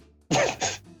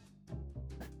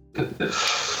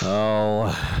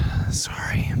 Oh,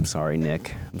 sorry. I'm sorry,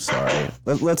 Nick. I'm sorry.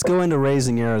 Let's go into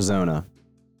Raising Arizona.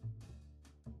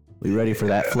 We ready for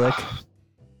that flick?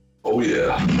 Oh,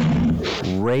 yeah.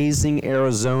 Raising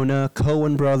Arizona,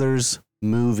 Coen Brothers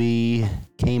movie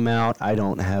came out. I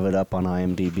don't have it up on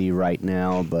IMDb right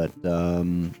now, but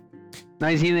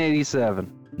 1987.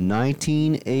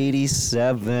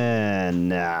 1987.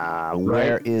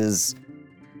 Where is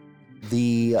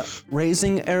the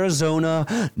Raising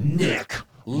Arizona Nick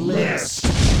list?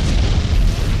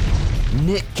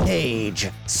 Nick Cage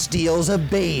steals a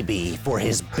baby for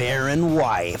his barren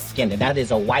wife. That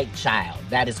is a white child.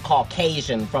 That is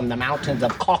Caucasian from the mountains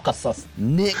of Caucasus.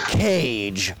 Nick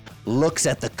Cage looks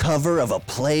at the cover of a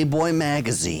Playboy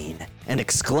magazine and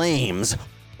exclaims,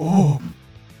 "Oh."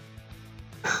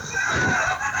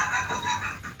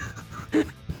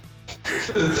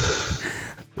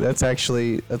 That's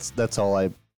all I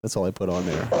put on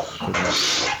there.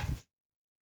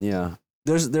 Yeah.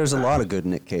 There's a lot of good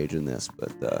Nick Cage in this,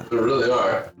 but There really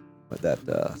are. But that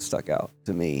stuck out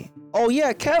to me. Oh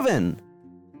yeah, Kevin.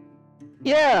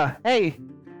 Yeah. Hey.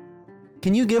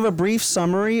 Can you give a brief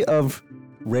summary of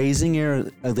Raising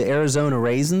the Arizona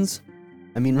Raisins?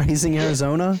 I mean, Raising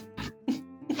Arizona?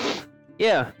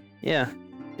 Yeah,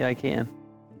 I can.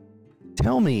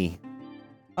 Tell me.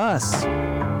 Us.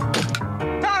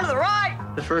 Turn to the right!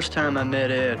 The first time I met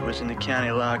Ed was in the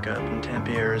county lockup in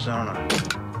Tempe, Arizona.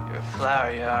 You're a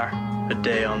flower, you are. A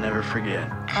day I'll never forget.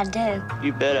 I do.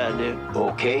 You bet I do.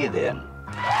 Okay, then.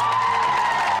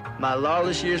 My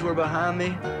lawless years were behind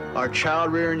me. Our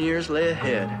child-rearing years lay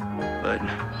ahead. But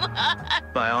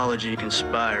biology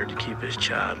conspired to keep us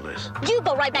childless. You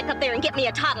go right back up there and get me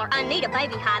a toddler. I need a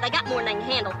baby hide. I got more than I can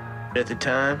handle. At the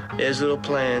time, Ed's little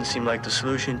plan seemed like the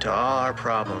solution to all our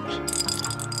problems.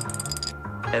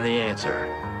 And the answer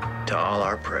to all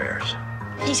our prayers.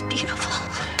 He's beautiful.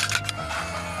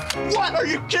 What? Are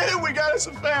you kidding? We got us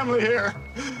a family here.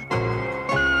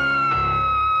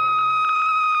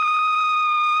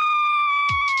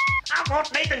 I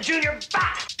want Nathan Jr.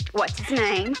 back. What's his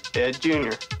name? Ed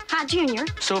Jr. Hi, Junior.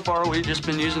 So far, we've just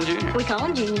been using Junior. We call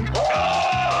him Junior.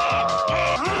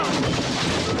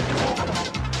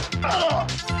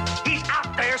 He's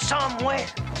out there somewhere.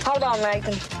 Hold on,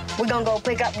 Nathan. We're gonna go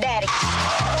pick up Daddy.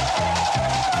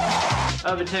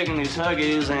 I've been taking these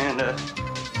Huggies and,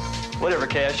 whatever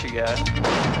cash you got.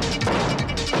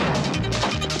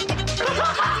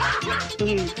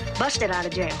 You busted out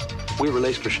of jail. We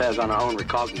released Prashaz on our own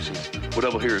recognizance. What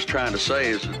Double Here is trying to say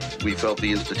is that we felt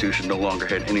the institution no longer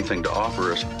had anything to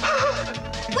offer us.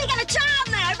 We got a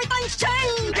child now. Everything's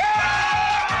changed.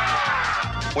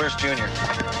 Where's Junior?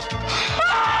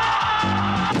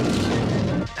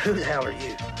 Who the hell are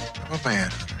you? I'm a man.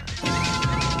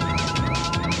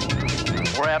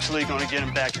 We're absolutely going to get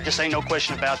him back. Just ain't no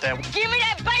question about that. Give me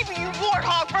that baby, you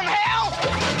warthog from hell!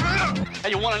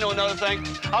 Hey, you want to know another thing?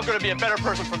 I'm going to be a better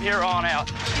person from here on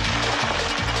out.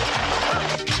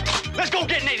 Let's go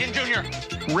get Nathan Jr.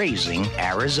 Raising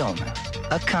Arizona,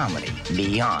 a comedy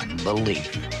beyond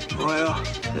belief. Well,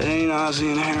 it ain't Ozzie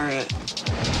and Harriet.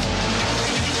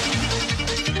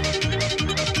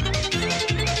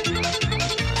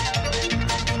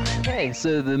 Okay,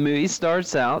 so the movie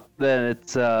starts out that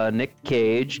it's Nick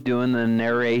Cage doing the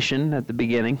narration at the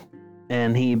beginning,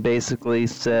 and he basically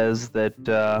says that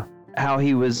how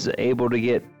he was able to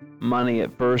get money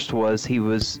at first was he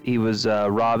was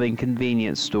robbing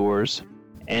convenience stores,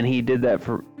 and he did that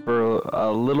for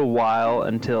a little while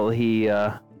until he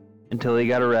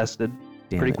got arrested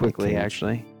pretty quickly,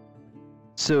 actually.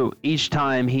 So each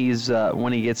time he's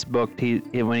when he gets booked,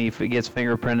 when he gets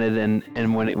fingerprinted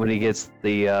and when he gets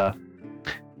the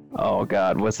oh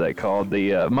god, what's that called?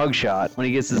 The mugshot. When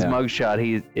he gets his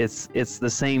mugshot, it's the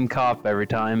same cop every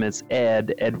time. It's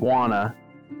Edwana.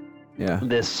 Yeah.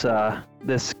 This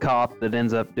cop that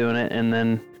ends up doing it, and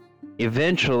then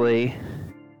eventually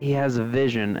he has a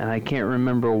vision, and I can't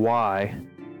remember why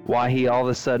he all of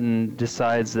a sudden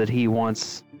decides that he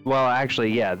wants. Well,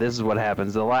 actually, yeah, this is what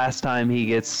happens. The last time he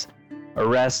gets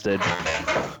arrested,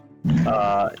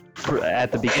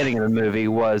 at the beginning of the movie,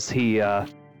 was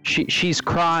she's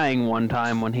crying one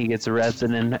time when he gets arrested,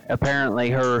 and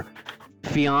apparently her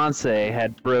fiance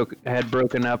had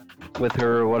broken up with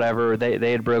her or whatever.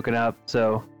 They had broken up,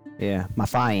 so yeah, my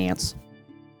finance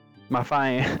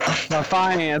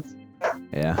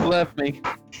yeah left me.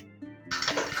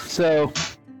 So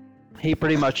he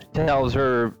pretty much tells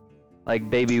her,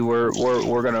 like, baby, we're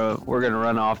gonna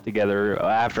run off together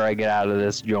after I get out of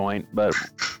this joint. But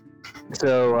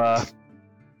so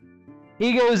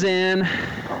he goes in,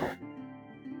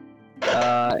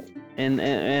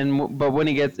 but when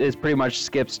he gets, it pretty much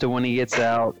skips to when he gets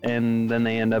out, and then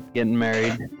they end up getting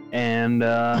married, and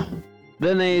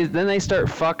then they start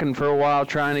fucking for a while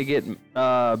trying to get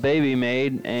baby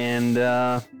made,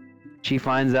 and she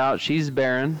finds out she's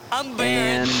barren. I'm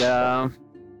barren. And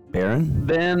Barron?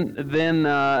 Then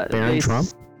Barron Trump?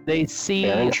 They see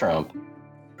Barron Trump.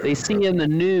 They see in the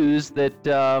news that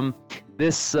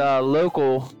this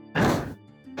local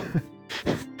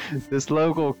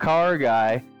car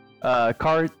guy,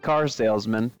 car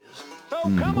salesman,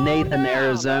 Nathan,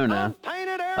 Arizona,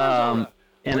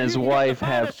 and his wife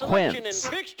have quints,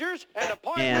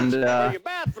 and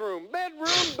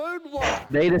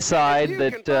they decide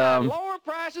that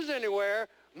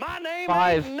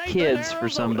 5 kids for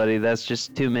somebody, that's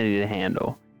just too many to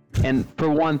handle. And for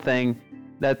one thing,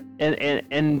 that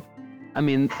and I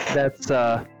mean, that's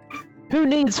who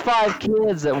needs 5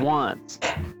 kids at once?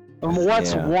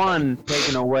 What's one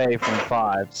taken away from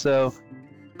 5? So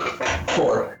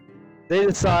 4. They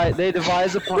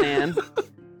devise a plan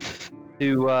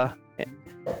to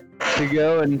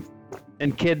go and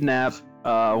kidnap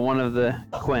one of the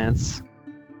quints,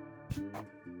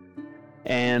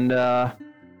 and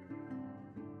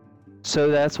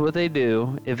so that's what they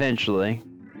do eventually,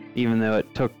 even though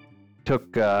it took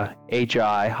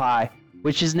High,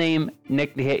 which his name,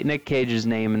 Nick Cage's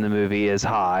name in the movie is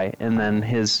High, and then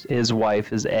his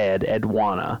wife is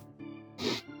Edwana,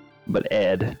 but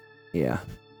Ed. Yeah.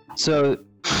 So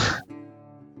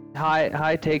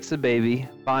High takes the baby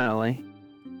finally,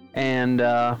 and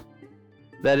that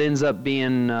ends up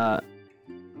being.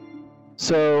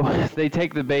 So they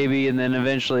take the baby, and then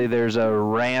eventually there's a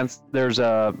reward,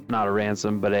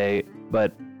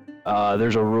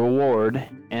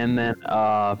 and then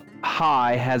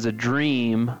High has a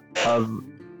dream of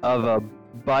a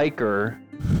biker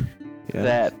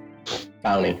that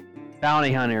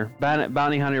bounty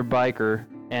hunter biker,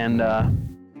 and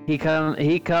he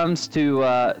comes to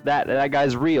that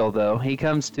guy's real though. He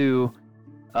comes to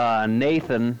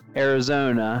Nathan,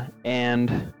 Arizona,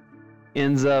 and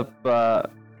ends up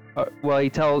he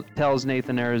tells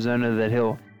Nathan, Arizona, that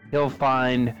he'll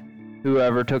find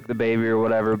whoever took the baby or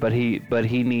whatever, but he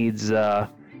needs the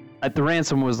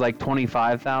ransom was like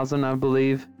 $25,000, I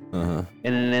believe. Uh-huh.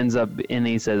 And it ends up, and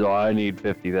he says, "Oh, I need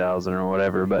 $50,000 or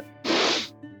whatever." But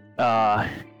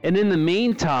and in the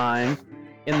meantime,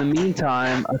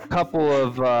 a couple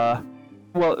of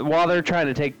while they're trying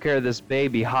to take care of this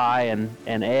baby, High and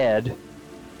Ed,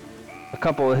 a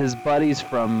couple of his buddies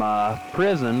from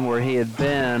prison where he had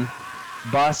been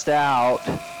bust out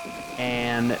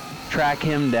and track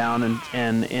him down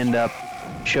and end up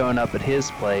showing up at his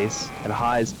place, at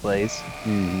High's place.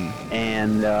 Mm-hmm.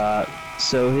 And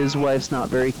so his wife's not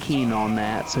very keen on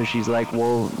that, so she's like,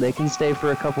 well, they can stay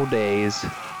for a couple days,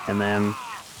 and then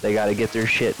they got to get their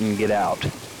shit and get out.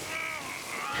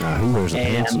 Who wears the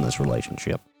pants in this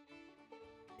relationship?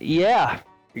 Yeah,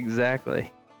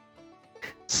 exactly.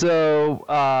 So,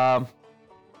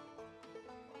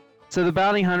 so the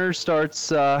bounty hunter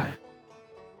starts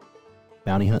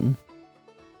bounty hunting.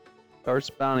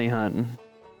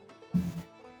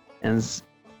 And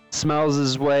smells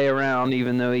his way around,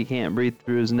 even though he can't breathe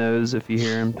through his nose. If you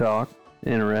hear him talk,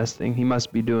 interesting. He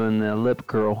must be doing the lip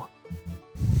curl.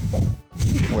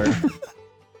 Where?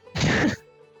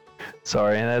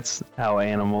 Sorry, that's how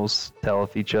animals tell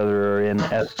if each other are in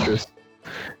estrus.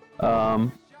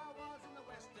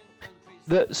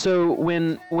 So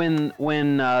when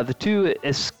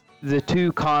the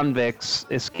two convicts,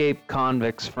 escaped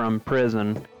convicts from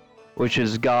prison, which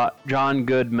has got John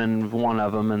Goodman, one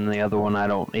of them, and the other one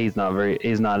he's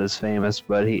not as famous,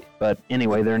 but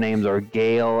anyway, their names are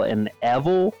Gale and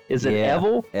Evil. Is it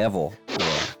Evil? Evil. Yeah.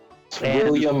 It's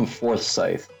William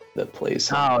Forsythe that plays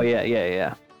him. Oh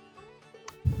yeah.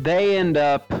 They end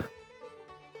up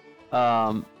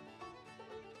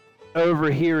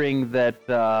overhearing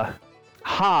that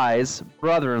High's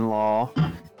brother-in-law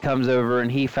comes over,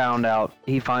 and he finds out,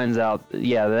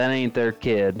 that ain't their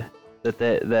kid.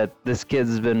 That this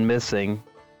kid's been missing,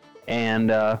 and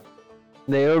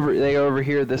they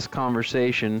overhear this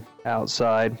conversation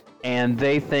outside, and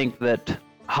they think that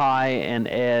High and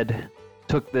Ed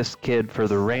took this kid for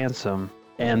the ransom,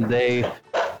 and they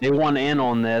want in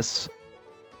on this,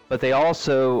 but they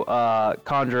also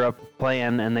conjure up a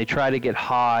plan, and they try to get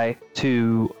High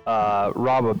to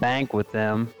rob a bank with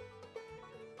them.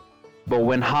 But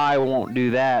when High won't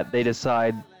do that, they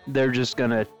decide they're just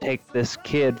gonna take this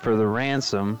kid for the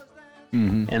ransom,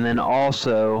 and then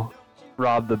also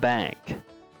rob the bank.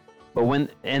 But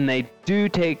they do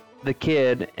take the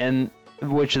kid, and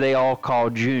which they all call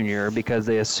Junior because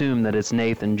they assume that it's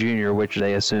Nathan Jr., which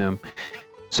they assume.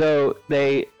 So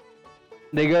they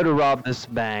go to rob this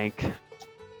bank.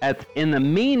 In the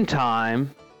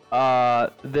meantime,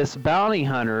 this bounty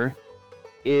hunter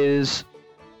is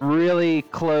really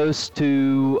close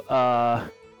to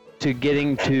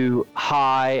getting to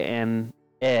High and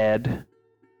Ed,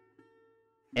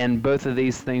 and both of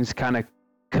these things kind of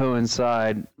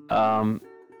coincide.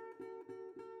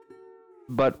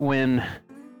 But when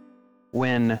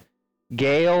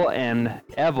Gale and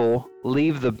Evil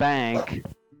leave the bank,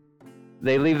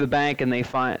 and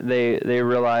they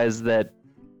realize that,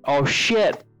 oh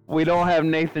shit, we don't have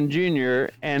Nathan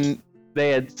Jr., and they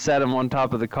had set him on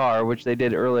top of the car, which they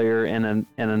did earlier in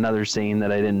another scene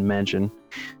that I didn't mention.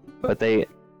 But they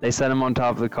set him on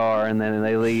top of the car, and then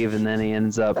they leave, and then he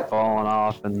ends up falling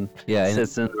off and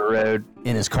sits in the road.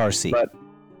 In his car seat.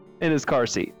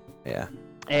 Yeah.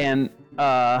 And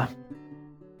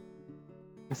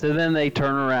so then they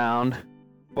turn around.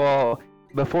 Well,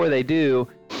 before they do,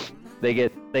 they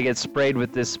get sprayed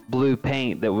with this blue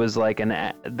paint that was like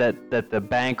that the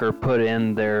banker put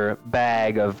in their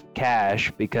bag of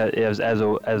cash because it was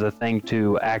as a thing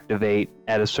to activate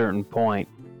at a certain point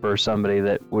for somebody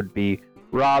that would be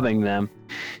robbing them.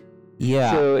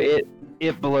 Yeah. So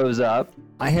it blows up.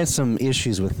 I had some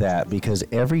issues with that because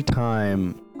every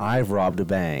time I've robbed a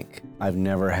bank, I've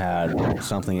never had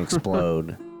something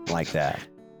explode like that.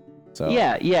 So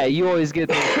Yeah, you always get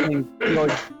those things. You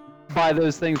always buy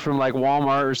those things from like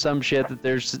Walmart or some shit that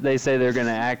they say they're going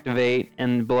to activate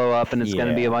and blow up, and it's going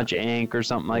to be a bunch of ink or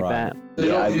something like that. They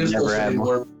don't use those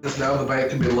anymore because now the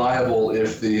bank can be liable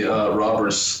if the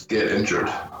robbers get injured.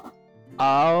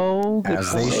 Oh,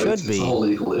 as they should be. It's a whole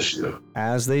legal issue.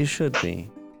 As they should be.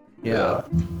 Yeah.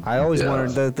 I always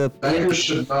wondered the bankers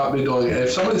should not be doing it.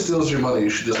 If somebody steals your money, you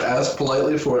should just ask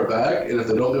politely for it back, and if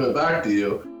they don't give it back to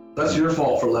you, that's your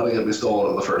fault for letting it be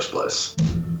stolen in the first place.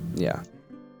 Yeah.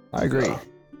 I agree.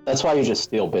 That's why you just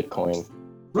steal Bitcoin.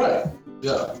 Right.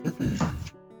 Yeah.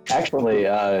 Actually,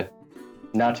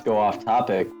 not to go off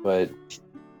topic, but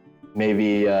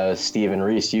maybe Steve and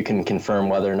Reese, you can confirm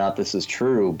whether or not this is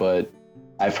true, but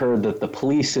I've heard that the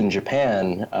police in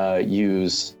Japan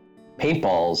use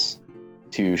paintballs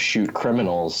to shoot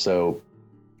criminals so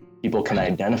people can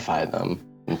identify them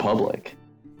in public.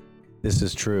 This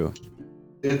is true.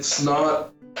 It's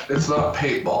not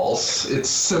paintballs. It's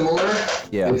similar.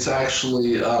 Yeah. It's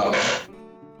actually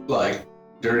like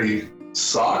dirty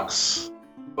socks,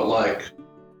 but like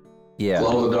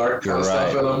glow in the dark kind of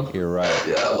stuff in them. You're right.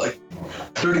 Yeah, like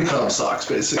dirty cum socks,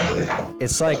 basically.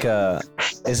 It's like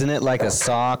isn't it like a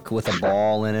sock with a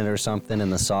ball in it or something,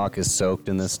 and the sock is soaked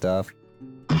in this stuff?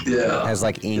 Yeah. It has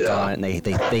like ink on it, and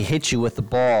they hit you with the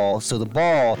ball, so the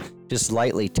ball just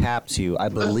lightly taps you. I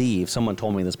believe someone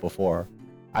told me this before.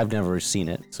 I've never seen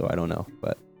it, so I don't know,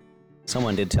 but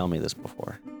someone did tell me this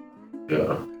before.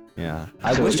 Yeah. Yeah.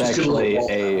 So it's actually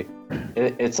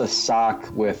it's a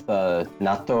sock with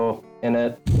natto in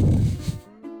it.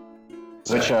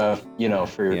 Which,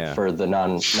 for the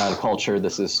non-culture,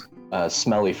 this is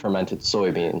smelly fermented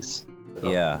soybeans.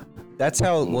 Yeah, that's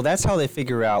how they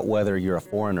figure out whether you're a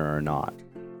foreigner or not.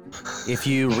 If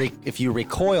you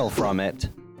recoil from it,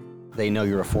 they know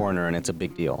you're a foreigner, and it's a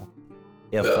big deal.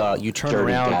 If you turn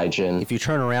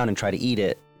around and try to eat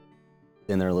it,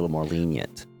 then they're a little more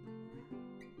lenient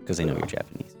because they know you're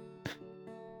Japanese.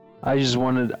 I just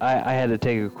wanted, I had to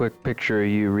take a quick picture of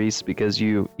you, Reese, because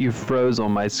you froze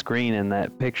on my screen and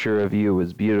that picture of you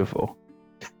was beautiful.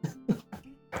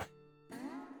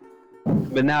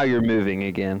 But now you're moving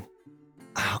again.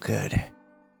 Oh, good.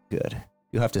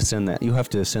 You have to send that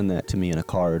to me in a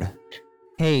card.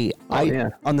 Hey,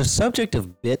 on the subject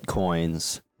of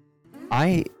Bitcoins,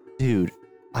 I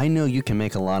know you can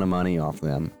make a lot of money off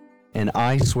them. And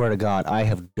I swear to God, I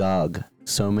have dug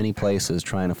so many places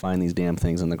trying to find these damn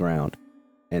things in the ground.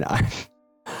 And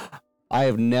I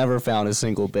have never found a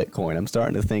single Bitcoin. I'm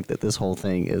starting to think that this whole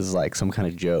thing is like some kind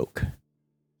of joke.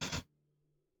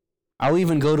 I'll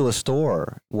even go to a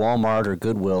store, Walmart or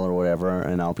Goodwill or whatever,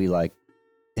 and I'll be like,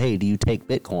 hey, do you take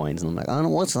Bitcoins? And I'm like, I don't know,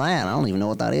 what's that? I don't even know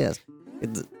what that is.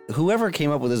 Whoever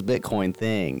came up with this Bitcoin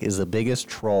thing is the biggest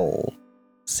troll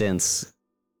since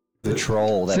the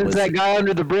troll that Since that guy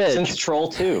under the bridge. Since Troll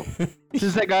 2.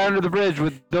 Since that guy under the bridge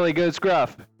with Billy Goat's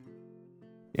Gruff.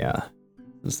 Yeah.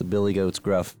 It's the Billy Goat's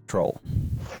Gruff troll.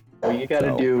 What you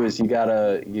gotta do is you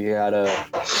gotta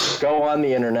go on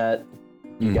the internet.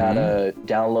 You gotta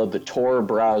download the Tor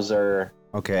browser.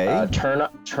 Okay.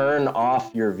 Turn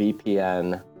off your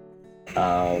VPN.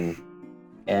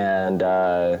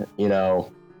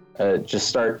 Just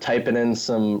start typing in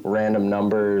some random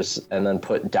numbers and then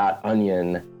put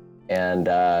 .onion. And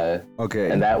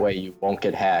that way you won't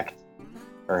get hacked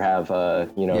or have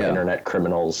internet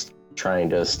criminals trying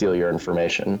to steal your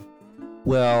information.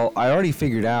 Well, I already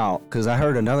figured out because I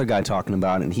heard another guy talking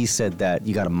about it, and he said that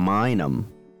you got to mine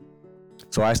them.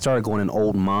 So I started going in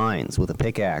old mines with a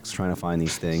pickaxe trying to find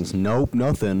these things. Nope,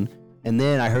 nothing. And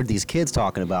then I heard these kids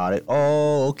talking about it.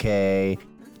 Oh, okay,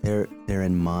 they're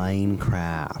in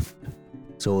Minecraft.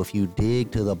 So if you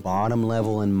dig to the bottom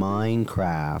level in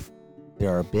Minecraft,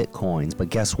 there are Bitcoins. But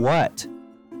guess what?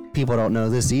 People don't know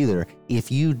this either.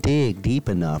 If you dig deep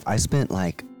enough, I spent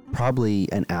like probably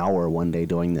an hour one day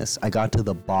doing this. I got to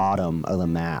the bottom of the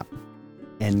map,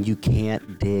 and you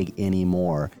can't dig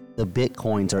anymore. The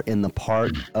Bitcoins are in the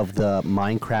part of the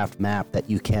Minecraft map that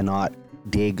you cannot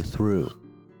dig through.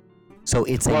 So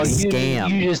it's a scam.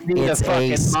 You just need a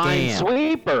fucking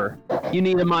minesweeper. You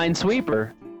need a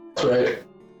minesweeper. That's right.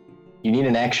 You need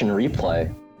an action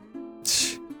replay.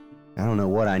 I don't know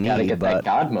what I need, gotta get but that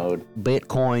God mode.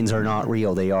 Bitcoins are not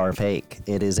real. They are fake.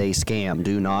 It is a scam.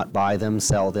 Do not buy them,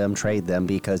 sell them, trade them,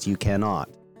 because you cannot.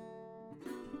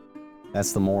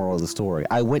 That's the moral of the story.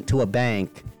 I went to a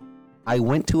bank.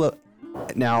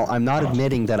 Now, I'm not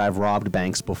admitting that I've robbed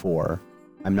banks before.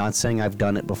 I'm not saying I've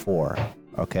done it before,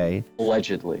 okay?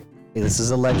 Allegedly. This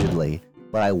is allegedly.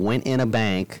 But I went in a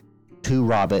bank to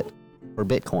rob it for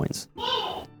Bitcoins.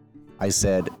 I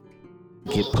said,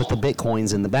 put the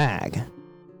Bitcoins in the bag.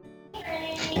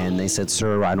 And they said,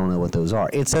 sir, I don't know what those are.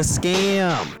 It's a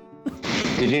scam.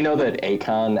 Did you know that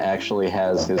Akon actually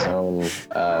has his own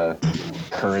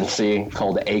currency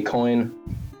called Acoin?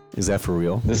 Is that for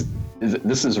real? This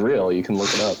is real. You can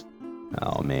look it up.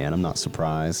 Oh, man, I'm not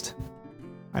surprised.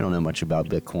 I don't know much about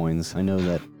Bitcoins. I know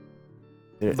that...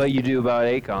 But you do about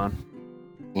Akon.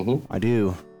 Mm-hmm. I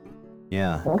do.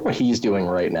 Yeah. I wonder what he's doing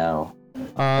right now.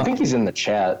 I think he's in the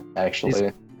chat,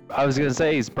 actually. I was going to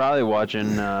say he's probably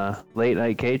watching Late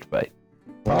Night Cage Fight.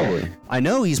 Probably. I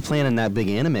know he's planning that big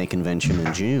anime convention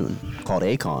in June called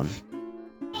Akon.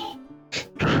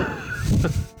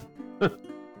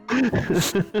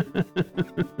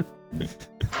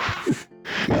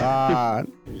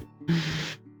 God.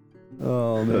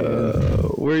 Oh, man.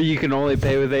 Where you can only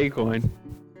pay with Acoin.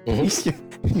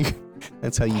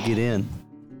 That's how you get in.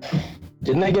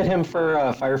 Didn't they get him for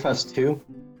Firefest 2?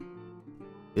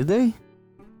 Did they?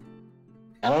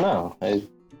 I don't know.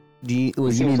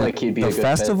 Seems like he'd be the a good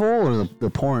festival or the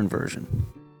porn version?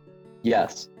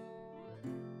 Yes.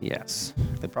 Yes,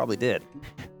 they probably did.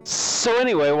 So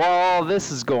anyway, while all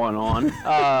this is going on,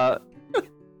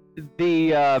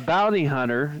 the bounty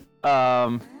hunter,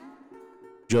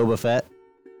 Joba Fett,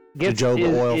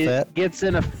 gets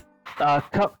in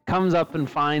comes up and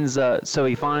finds. So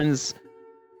he finds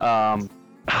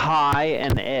High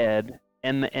and Ed,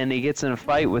 and he gets in a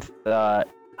fight with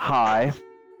High,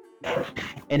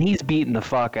 and he's beating the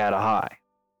fuck out of High.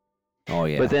 Oh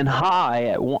yeah. But then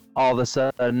High, all of a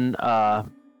sudden,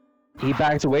 he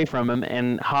backs away from him,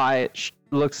 and High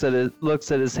looks at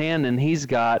his hand, and he's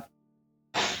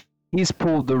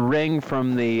pulled the ring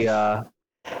from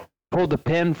pulled the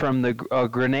pin from the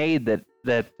grenade that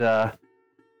the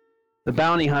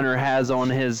bounty hunter has on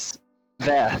his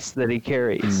vest that he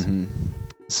carries. Mm-hmm.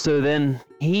 So then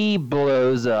he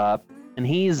blows up, and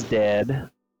he's dead.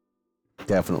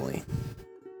 Definitely.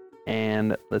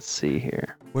 And let's see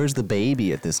here. Where's the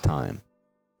baby at this time?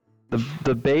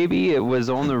 The baby, it was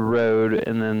on the road,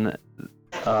 and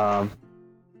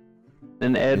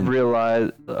then Ed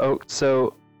realized. Oh,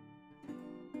 so.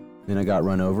 Then I got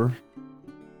run over.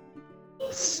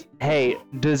 Hey,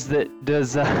 does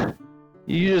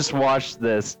you just watched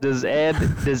this? Does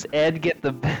Ed get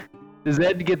the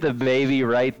baby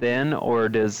right then, or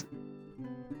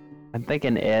I'm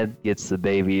thinking Ed gets the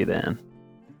baby then.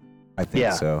 I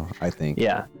think so.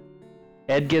 Yeah.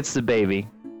 Ed gets the baby.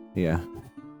 Yeah.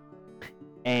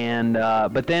 And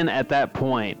but then at that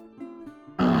point,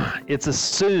 it's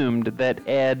assumed that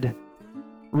Ed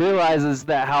realizes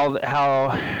that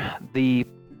how the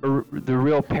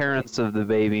real parents of the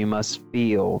baby must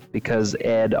feel, because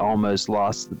Ed almost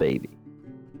lost the baby.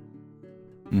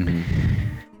 Mm-hmm.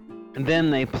 And then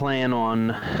they plan on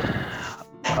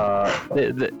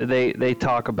they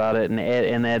talk about it, and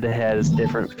Ed has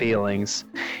different feelings,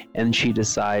 and she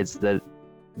decides that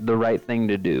the right thing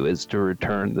to do is to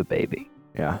return the baby.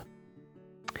 Yeah.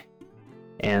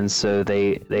 And so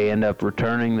they end up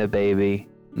returning the baby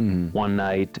one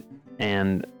night,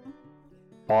 and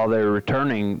while they're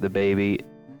returning the baby,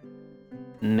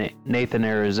 Nathan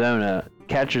Arizona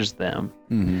catches them.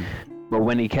 Mm-hmm. But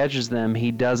when he catches them,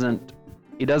 he doesn't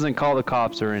call the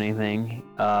cops or anything.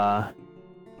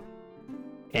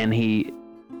 And he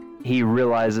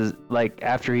realizes,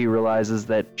 after he realizes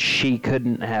that she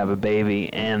couldn't have a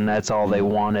baby, and that's all they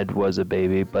wanted was a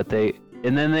baby,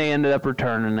 and then they ended up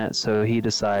returning it, so he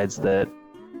decides that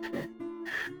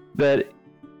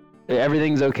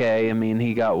everything's okay. I mean,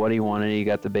 he got what he wanted. He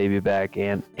got the baby back,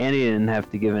 and he didn't have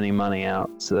to give any money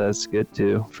out, so that's good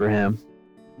too for him.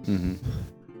 Mm-hmm.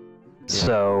 Yeah.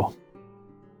 So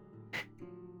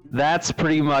that's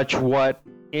pretty much what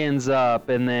ends up,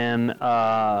 and then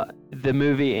the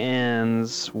movie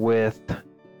ends with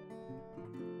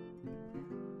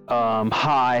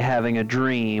High having a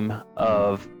dream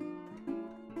of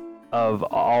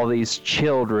all these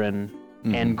children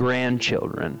and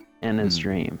grandchildren in his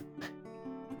dream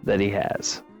that he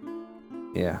has.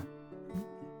 Yeah.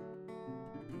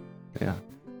 Yeah.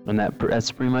 And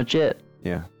that's pretty much it.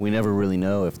 Yeah. We never really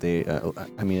know if they,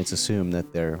 it's assumed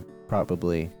that they're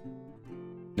probably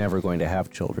never going to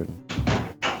have children.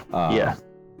 Yeah.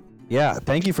 Yeah.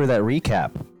 Thank you for that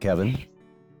recap, Kevin.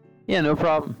 Yeah, no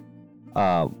problem.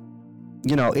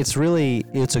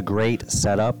 It's a great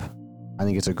setup. I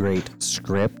think it's a great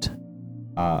script.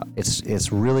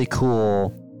 It's really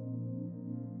cool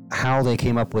how they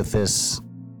came up with this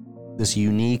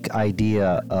unique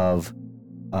idea of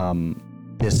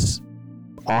this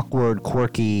awkward,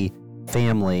 quirky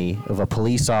family of a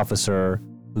police officer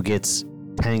who gets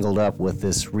tangled up with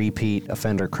this repeat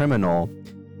offender criminal,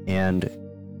 and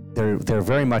they're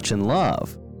very much in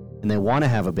love, and they want to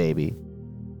have a baby,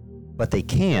 but they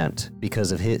can't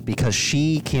because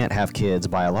she can't have kids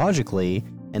biologically,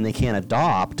 and they can't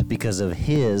adopt because of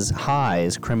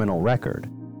High's criminal record.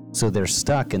 So they're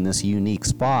stuck in this unique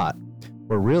spot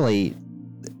where really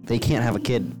they can't have a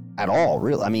kid at all.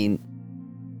 Really, I mean,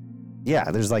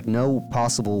 yeah, there's no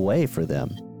possible way for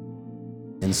them.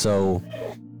 And so,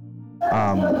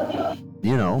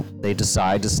 they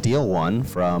decide to steal one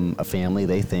from a family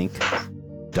they think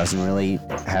doesn't really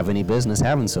have any business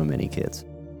having so many kids.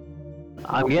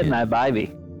 I'm getting that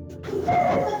baby.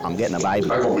 I'm getting a baby.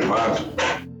 That gonna be mine.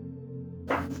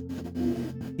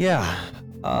 Yeah.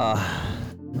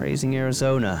 Raising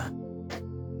Arizona.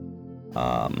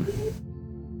 Are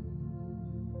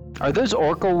those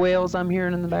orca whales I'm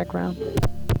hearing in the background?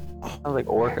 Sounds like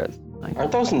orcas.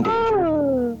 Aren't those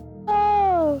endangered?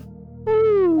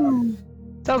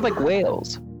 Sounds like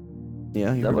whales.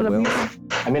 Yeah, you heard whales.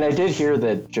 I mean, I did hear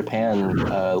that Japan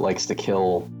likes to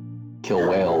kill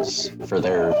whales for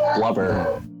their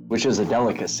blubber, which is a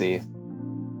delicacy.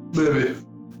 Maybe.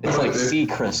 It's like sea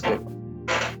crisket.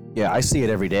 Yeah, I see it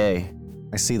every day.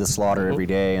 I see the slaughter every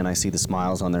day, and I see the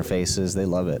smiles on their faces. They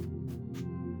love it.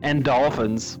 And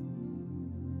dolphins.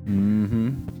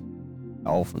 Mm-hmm.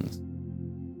 Dolphins.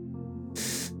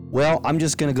 Well, I'm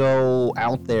just going to go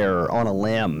out there on a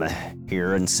limb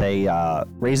here and say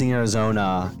Raising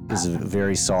Arizona is a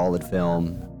very solid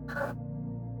film.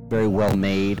 very well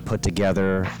made, put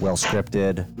together, well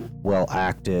scripted, well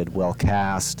acted, well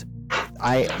cast.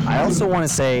 I also want to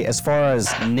say, as far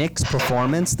as Nick's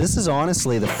performance, this is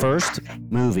honestly the first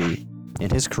movie in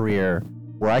his career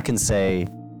where I can say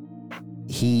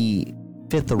he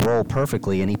fit the role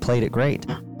perfectly and he played it great.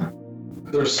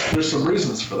 There's some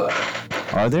reasons for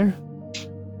that. Are there?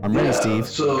 I'm ready, Steve.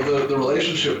 So the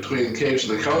relationship between Cage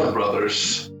and the Coen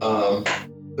brothers,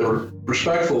 they were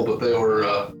respectful, but they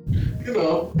were,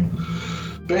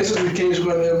 basically Cage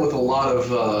went in with a lot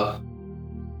of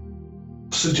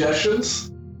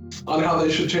suggestions on how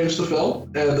they should change the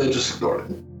film, and they just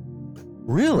ignored it.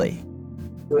 Really?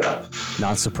 Yeah.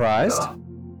 Not surprised?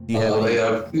 They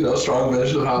have, strong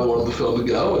vision of how they wanted the film to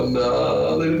go, and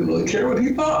they didn't really care what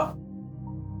he thought.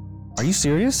 Are you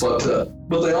serious? But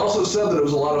they also said that it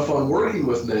was a lot of fun working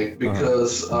with Nick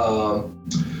because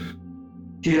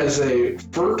he has a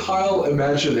fertile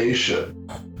imagination,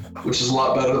 which is a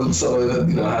lot better than somebody that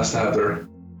has to have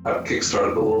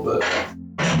kickstarted a little bit.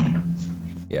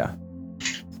 Yeah.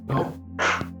 Oh.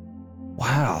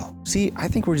 Wow. See, I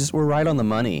think we're right on the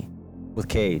money with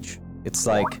Cage. It's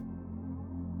like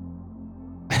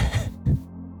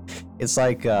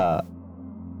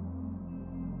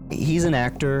he's an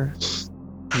actor.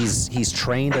 He's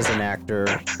trained as an actor.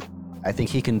 I think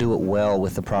he can do it well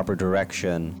with the proper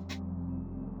direction.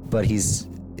 But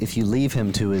if you leave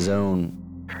him to his own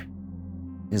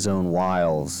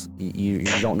wiles, you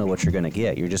don't know what you're gonna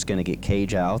get. You're just gonna get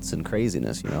Cage outs and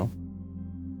craziness,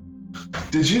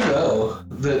 Did you know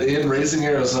that in Raising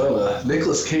Arizona,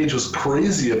 Nicolas Cage was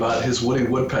crazy about his Woody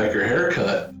Woodpecker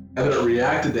haircut, and it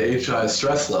reacted to HI's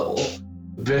stress level?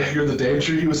 The bigger the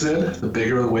danger he was in, the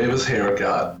bigger the wave his hair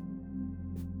got.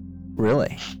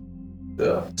 Really?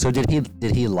 Yeah. So did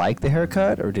he like the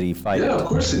haircut, or did he fight it? Yeah, of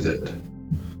course he did.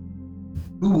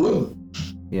 Who wouldn't?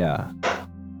 Yeah.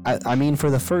 I mean, for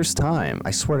the first time,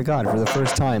 I swear to God, for the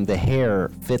first time, the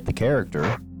hair fit the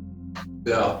character.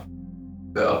 Yeah.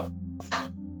 Yeah.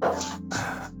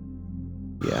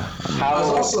 Yeah. I was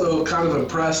also kind of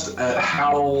impressed at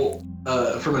how,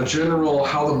 from a general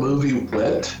how the movie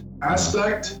went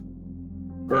aspect,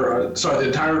 the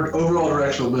entire overall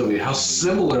direction of the movie, how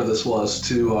similar this was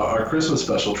to our Christmas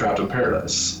special, Trapped in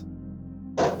Paradise.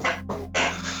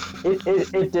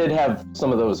 It did have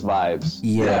some of those vibes.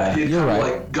 Yeah, he you're kind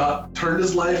right. of turned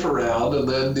his life around, and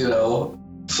then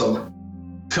some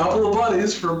couple of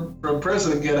buddies from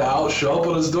prison get out, show up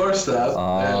on his doorstep,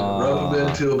 and rub him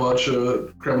into a bunch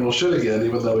of criminal shit again,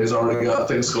 even though he's already got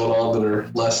things going on that are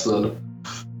less than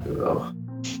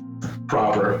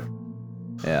proper.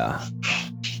 Yeah.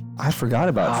 I forgot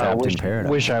about Trapped in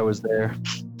Paradise. Wish I was there.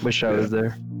 Was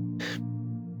there.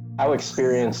 How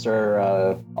experienced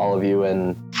are all of you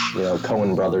in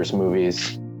Coen Brothers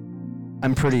movies?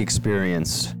 I'm pretty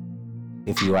experienced,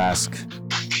 if you ask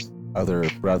other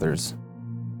brothers.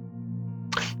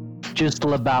 Just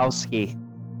Lebowski.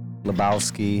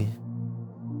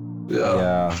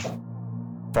 Yeah.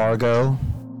 Fargo.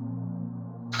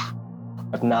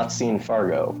 I've not seen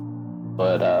Fargo,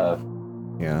 but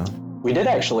yeah. We did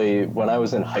actually, when I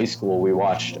was in high school, we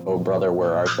watched Oh Brother,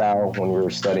 Where Art Thou when we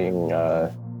were studying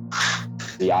the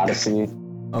Odyssey.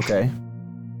 Okay.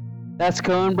 That's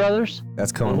Coen Brothers?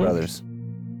 That's Coen Brothers.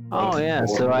 Oh, yeah,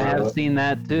 so I have seen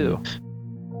that too.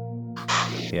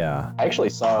 Yeah. I actually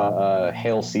saw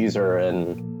Hail Caesar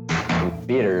in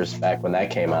theaters back when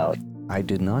that came out. I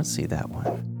did not see that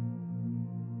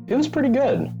one. It was pretty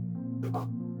good.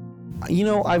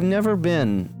 I've never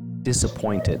been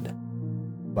disappointed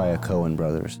by a Coen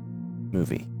Brothers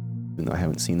movie, even though I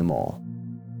haven't seen them all.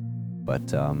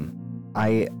 But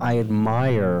I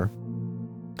admire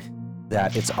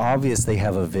that it's obvious they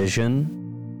have a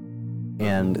vision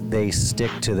and they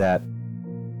stick to that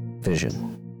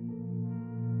vision.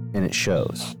 And it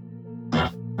shows.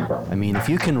 I mean, if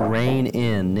you can rein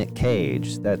in Nick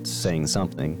Cage, that's saying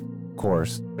something, of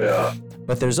course. Yeah.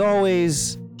 But there's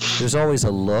always a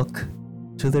look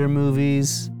to their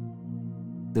movies.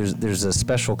 There's a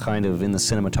special kind of, in the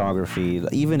cinematography,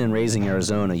 even in Raising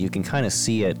Arizona, you can kind of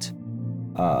see it,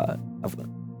 of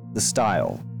the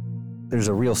style. There's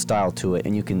a real style to it,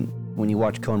 and when you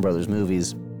watch Coen Brothers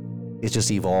movies, it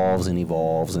just evolves and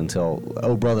evolves until,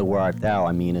 Oh Brother, Where Art Thou?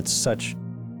 I mean, it's such,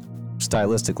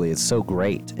 stylistically, it's so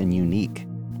great and unique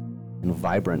and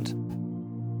vibrant.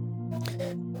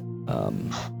 All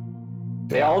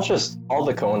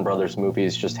the Coen Brothers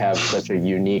movies just have such a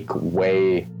unique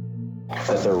way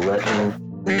that they're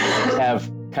written. They have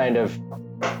kind of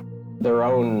their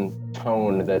own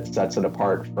tone that sets it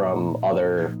apart from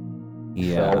other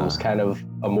films, kind of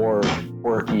a more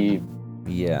quirky,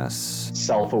 yes,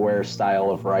 self-aware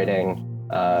style of writing.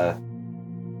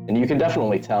 And you can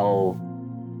definitely tell,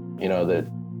 you know, that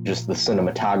just the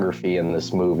cinematography in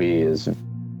this movie is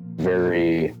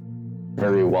very,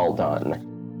 very well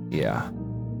done. Yeah.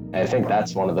 And I think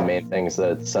that's one of the main things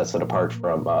that sets it apart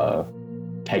from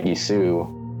Peggy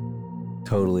Sue.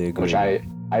 Totally agree. Which I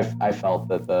felt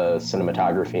that the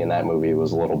cinematography in that movie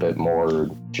was a little bit more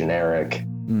generic.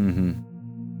 Mm-hmm.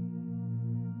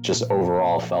 Just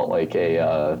overall felt like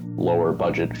a lower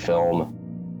budget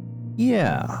film.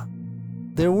 Yeah.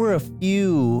 There were a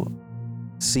few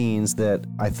scenes that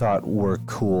I thought were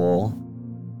cool,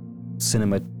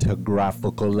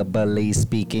 cinematographically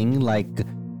speaking, like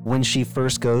when she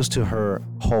first goes to her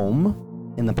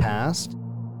home in the past,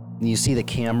 and you see the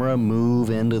camera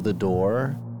move into the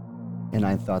door, and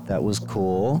I thought that was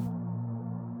cool.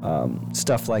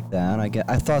 Stuff like that.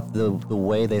 I thought the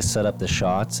way they set up the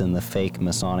shots in the fake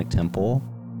Masonic temple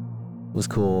was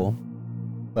cool.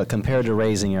 But compared to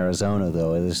Raising Arizona,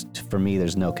 though, for me,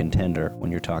 there's no contender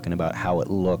when you're talking about how it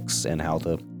looks and how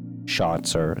the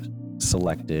shots are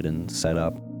selected and set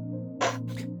up.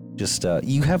 Just,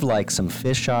 you have like some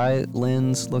fisheye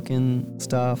lens looking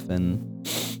stuff, and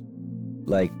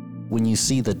like when you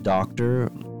see the doctor,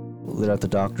 they're at the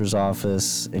doctor's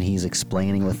office and he's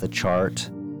explaining with the chart,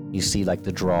 you see like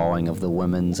the drawing of the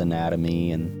women's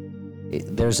anatomy,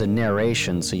 and there's a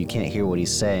narration so you can't hear what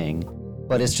he's saying,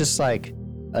 but it's just like,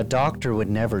 a doctor would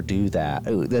never do that.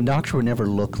 The doctor would never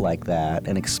look like that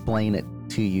and explain it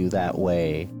to you that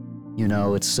way. You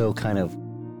know, it's so kind of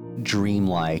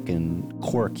dreamlike and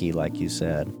quirky, like you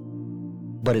said.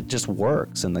 But it just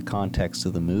works in the context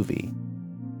of the movie.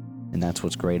 And that's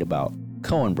what's great about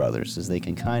Coen Brothers, is they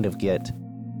can kind of get...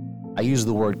 I used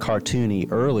the word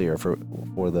cartoony earlier for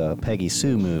the Peggy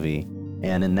Sue movie,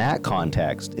 and in that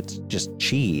context, it's just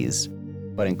cheese.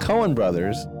 But in Coen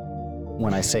Brothers...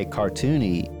 when I say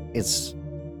cartoony,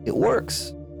 it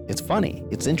works. It's funny.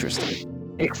 It's interesting.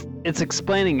 It's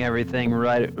explaining everything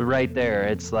right there.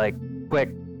 It's like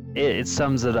quick. It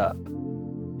sums it up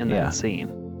in that scene.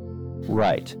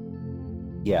 Right.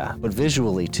 Yeah, but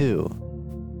visually too,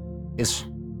 it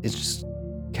just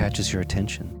catches your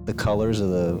attention. The colors of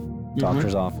the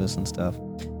doctor's office and stuff.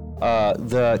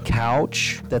 The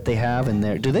couch that they have in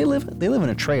there. Do they live? They live in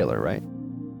a trailer, right?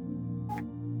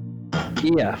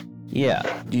 Yeah. Yeah.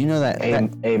 Do you know that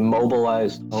a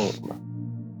mobilized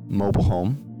home? Mobile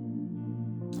home.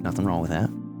 Nothing wrong with that.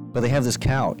 But they have this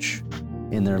couch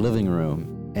in their living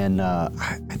room, and I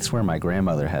swear my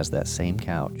grandmother has that same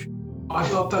couch. I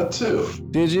thought that too.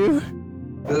 Did you?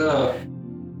 Yeah.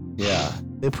 Yeah.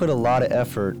 They put a lot of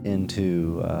effort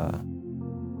into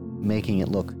making it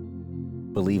look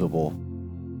believable.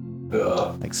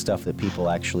 Yeah. Like stuff that people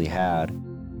actually had.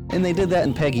 And they did that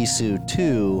in Peggy Sue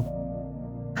too.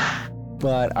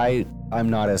 But I'm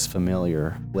not as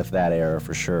familiar with that era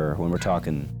for sure. When we're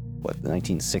talking,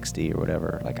 1960 or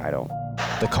whatever. Like, I don't...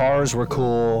 The cars were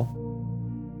cool.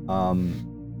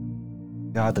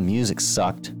 God, the music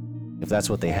sucked. If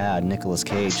that's what they had, Nicolas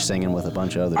Cage singing with a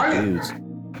bunch of other dudes.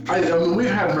 I mean, we've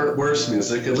had worse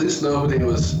music. At least nobody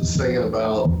was singing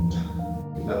about,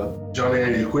 Johnny Are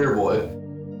You Queer Boy.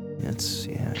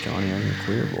 Johnny Are You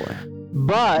Queer Boy.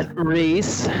 But,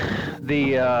 Reese,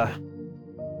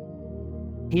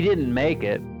 he didn't make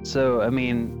it, so I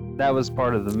mean that was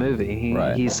part of the movie.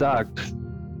 He sucked.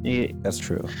 That's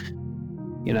true.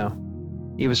 You know,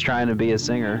 he was trying to be a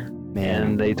singer,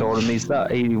 and they told him he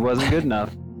wasn't good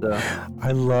enough. So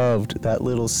I loved that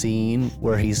little scene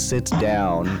where he sits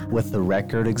down with the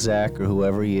record exec or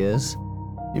whoever he is.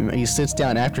 He sits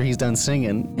down after he's done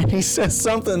singing, and he says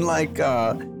something like,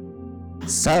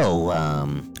 "So,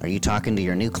 are you talking to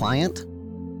your new client?"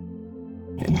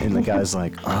 And the guy's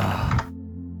like,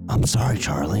 I'm sorry,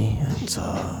 Charlie. It's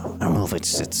I don't know if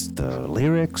it's the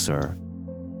lyrics or...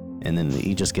 And then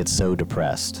he just gets so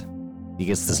depressed. He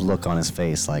gets this look on his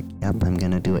face like, yep, I'm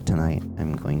gonna do it tonight.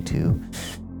 I'm going to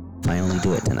finally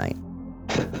do it tonight.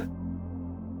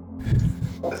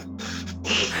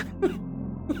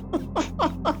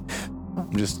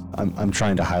 I'm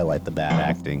trying to highlight the bad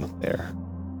acting there.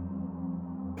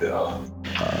 Yeah.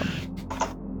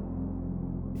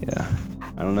 Yeah.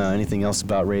 I don't know anything else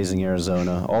about Raising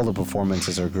Arizona. All the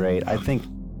performances are great. I think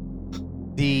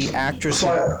the actress...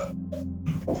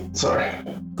 Sorry.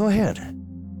 Go ahead.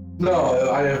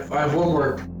 No, I have one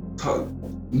more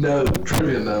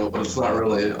trivia note, but it's not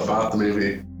really about the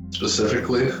movie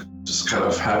specifically. It just kind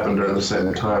of happened during the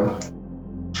same time.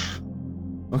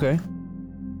 Okay.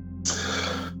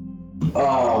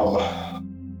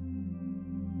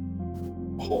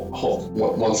 Hold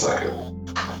one second.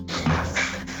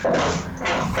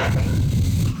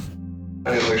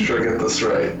 I need to make sure I get this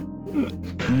right.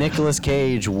 Nicolas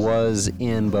Cage was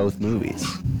in both movies.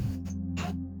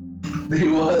 He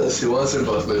was in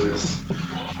both movies.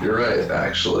 You're right,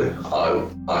 actually.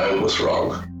 I was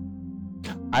wrong.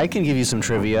 I can give you some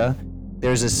trivia.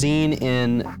 There's a scene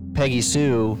in Peggy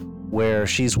Sue where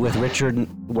she's with Richard,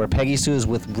 where Peggy Sue is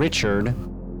with Richard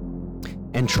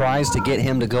and tries to get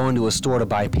him to go into a store to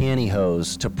buy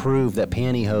pantyhose to prove that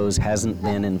pantyhose hasn't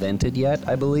been invented yet,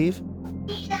 I believe.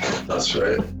 That's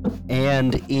right.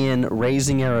 And in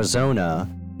Raising Arizona,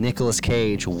 Nicolas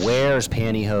Cage wears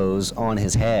pantyhose on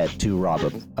his head to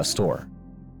rob a store.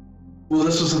 Well,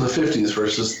 this was in the 50s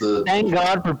versus the... Thank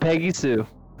God for Peggy Sue.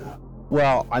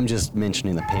 Well, I'm just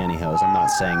mentioning the pantyhose. I'm not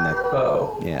saying that...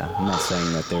 Oh. Yeah, I'm not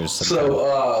saying that there's some...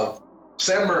 So,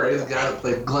 Sam Murray, the guy that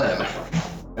played Glenn,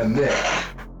 and Nick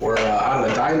were out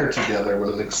at a diner together when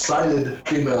an excited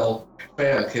female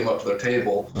fan came up to their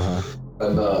table.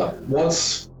 And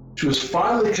once she was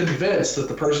finally convinced that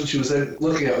the person she was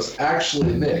looking at was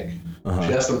actually Nick,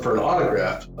 she asked him for an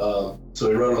autograph. So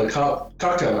he wrote on a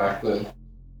cocktail napkin,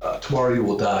 "Tomorrow you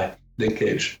will die, Nick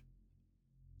Cage."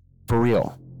 For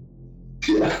real?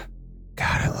 Yeah.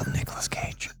 God, I love Nicolas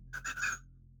Cage.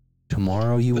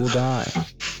 Tomorrow you will die.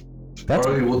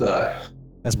 Tomorrow you will die.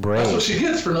 That's brave. That's what she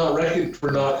gets for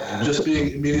not just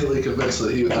being immediately convinced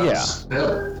that he was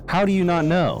him. How do you not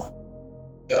know?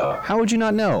 Yeah. How would you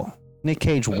not know? Nick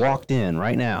Cage walked in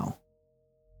right now.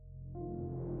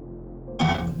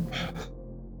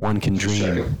 One can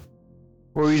dream.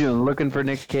 What were you doing? Looking for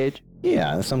Nick Cage?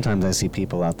 Yeah, sometimes I see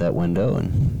people out that window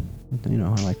and,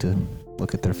 I like to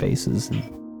look at their faces and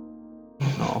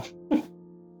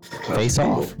face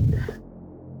off.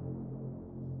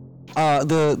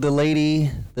 The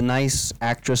lady, the nice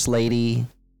actress lady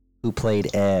who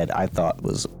played Ed, I thought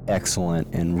was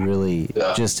excellent and really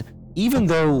just, even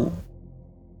though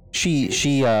she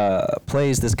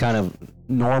plays this kind of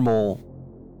normal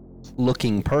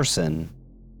looking person,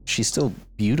 she's still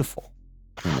beautiful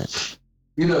in it.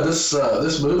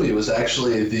 This movie was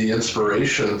actually the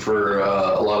inspiration for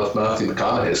a lot of Matthew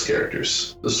McConaughey's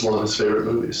characters. This is one of his favorite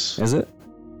movies. Is it?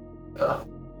 Yeah.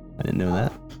 I didn't know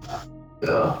that.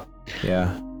 Yeah.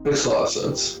 Yeah. Makes a lot of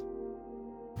sense.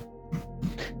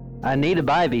 I need a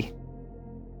baby.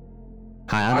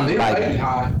 Hi, I need a baby.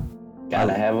 Hi.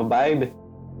 Gotta have a baby.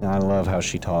 I love how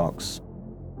she talks.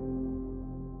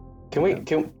 Can we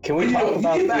talk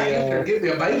about get back in here, get me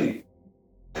a baby.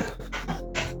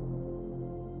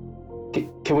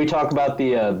 Can we talk about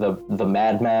the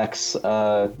Mad Max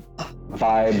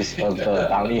vibes of the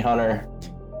bounty hunter?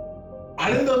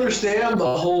 I didn't understand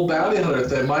the whole bounty hunter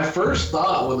thing. My first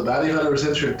thought when the bounty hunter was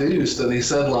introduced and he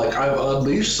said, like, I've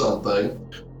unleashed something,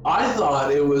 I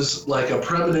thought it was like a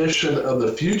premonition of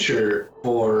the future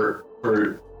for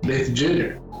Nathan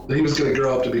Jr. That he was going to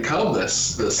grow up to become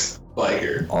this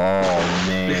biker. Oh,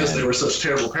 man. Because they were such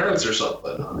terrible parents or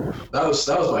something. That was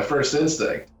my first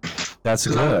instinct. That's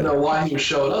good. I didn't know why he was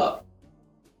showing up.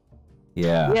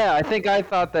 Yeah. Yeah, I think I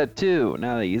thought that too,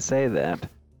 now that you say that.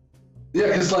 Yeah,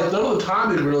 because like none of the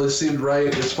timing really seemed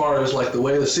right as far as like the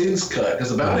way the scenes cut. Because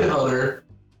the bounty hunter,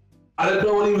 I didn't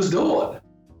know what he was doing.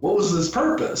 What was his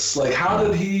purpose? Like, how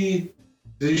did he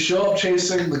show up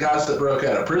chasing the guys that broke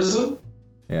out of prison?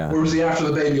 Yeah. Or was he after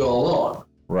the baby all along?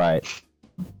 Right.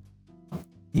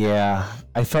 Yeah,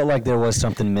 I felt like there was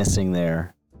something missing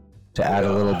there to add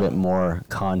a little bit more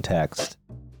context.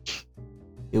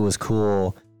 It was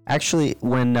cool. Actually,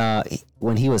 when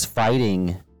he was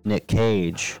fighting Nick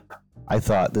Cage, I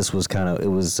thought this was it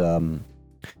was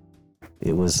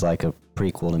like a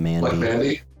prequel to Mandy. Like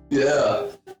Mandy? Yeah.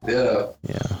 Yeah.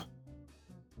 Yeah.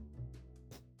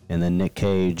 And then Nick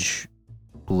Cage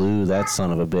blew that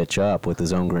son of a bitch up with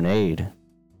his own grenade.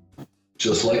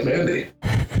 Just like Mandy.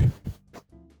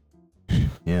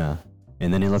 Yeah.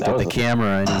 And then he looked at the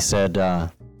camera and he said,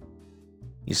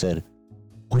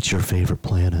 "What's your favorite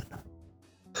planet?"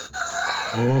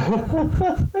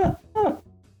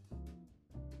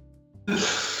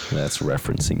 That's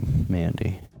referencing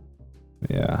Mandy.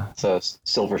 Yeah. So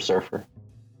Silver Surfer.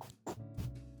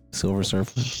 Silver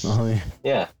Surfer? Oh, yeah.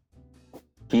 Yeah.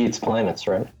 He eats planets,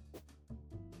 right?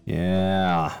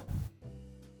 Yeah.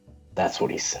 That's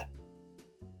what he said.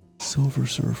 Silver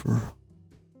Surfer.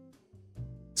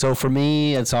 So for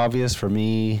me, it's obvious. For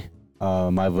me,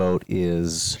 my vote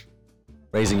is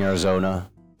Raising Arizona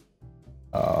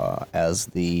as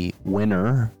the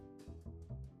winner.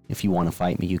 If you want to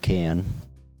fight me, you can.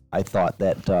 I thought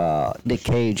that Nick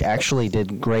Cage actually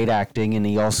did great acting, and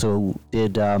he also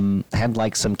did had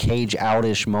like some Cage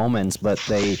out-ish moments, but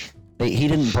he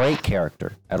didn't break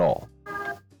character at all.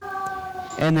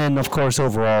 And then, of course,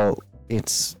 overall,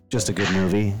 it's just a good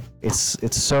movie.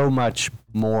 It's so much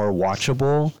more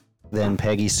watchable than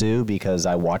Peggy Sue because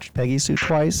I watched Peggy Sue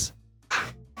twice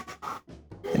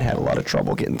and had a lot of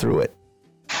trouble getting through it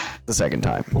the second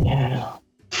time.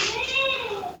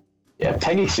 Yeah,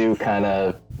 Peggy Sue kind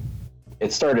of,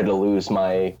 it started to lose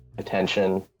my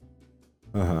attention.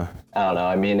 I don't know.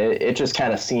 I mean, it just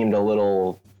kind of seemed a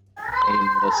little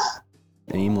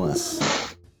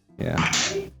aimless. Yeah.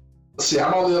 See,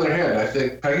 I'm on the other hand. I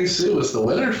think Peggy Sue was the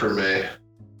winner for me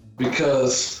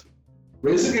because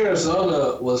Raising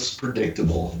Arizona was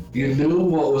predictable. You knew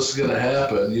what was going to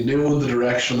happen. You knew the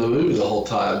direction of the movie the whole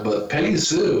time. But Peggy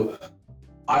Sue,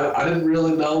 I didn't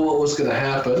really know what was going to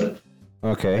happen.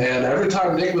 Okay. And every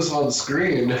time Nick was on the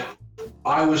screen,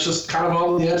 I was just kind of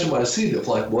on the edge of my seat of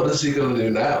like, what is he going to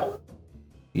do now?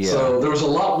 Yeah. So there was a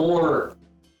lot more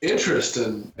interest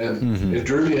and it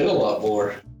drew me in a lot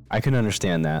more. I can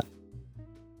understand that.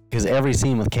 Because every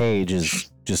scene with Cage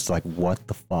is just like, what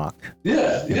the fuck?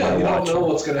 Yeah, you don't know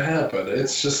what's going to happen.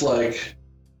 It's just like...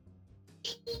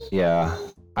 Yeah.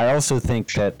 I also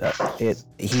think that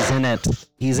he's in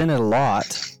it a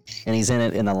lot, and he's in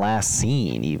it in the last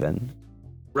scene even.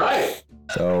 Right.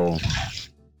 So,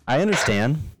 I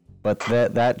understand, but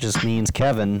that just means,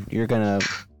 Kevin, you're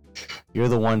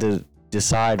the one to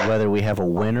decide whether we have a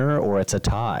winner or it's a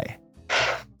tie.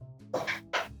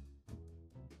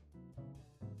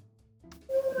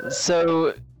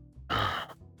 So,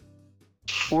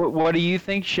 what do you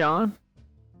think, Sean?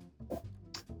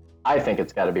 I think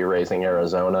it's got to be Raising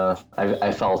Arizona.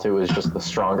 I felt it was just the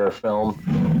stronger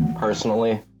film,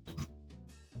 personally.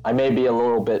 I may be a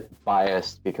little bit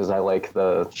biased because I like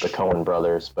the Coen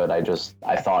brothers, but I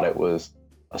thought it was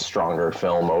a stronger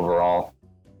film overall.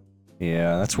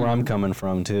 Yeah, that's where I'm coming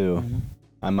from, too.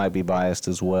 I might be biased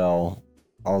as well,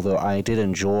 although I did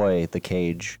enjoy the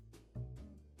Cage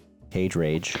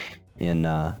Rage in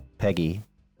Peggy.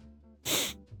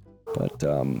 But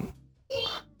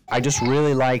I just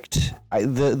really liked...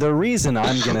 The reason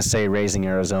I'm going to say Raising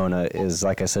Arizona is,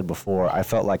 like I said before, I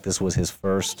felt like this was his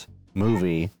first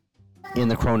movie in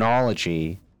the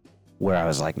chronology where I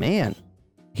was like, man,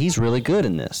 he's really good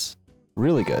in this.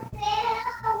 Really good.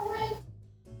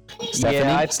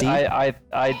 Stephanie,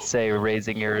 I'd say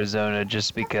Raising Arizona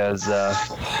just because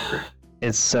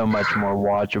it's so much more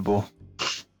watchable.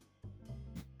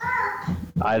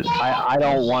 I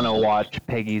don't want to watch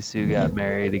Peggy Sue Got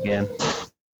Married again.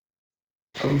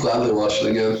 I'm glad they watched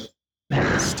it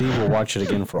again. Steve will watch it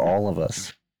again for all of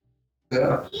us.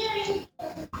 Yeah.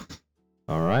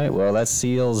 All right, well, that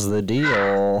seals the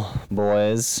deal,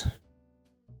 boys.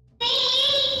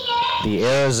 The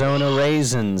Arizona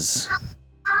Raisins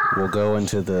will go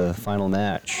into the final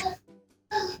match.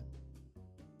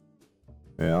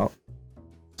 Yeah.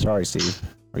 Sorry, Steve.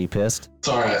 Are you pissed? It's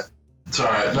all right.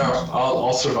 No,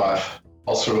 I'll survive.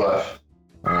 All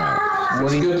right. It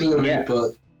was a good movie,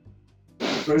 but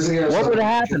what would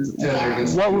have happened?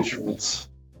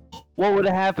 What would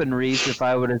have happened, Reese, if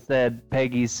I would have said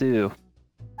Peggy Sue?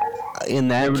 In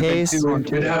that case,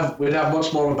 we'd have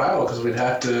much more of a battle because we'd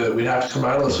have to come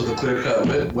out of this with a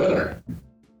clear-cut winner.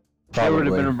 There would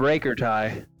have been a breaker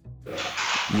tie.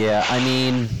 Yeah, I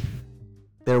mean,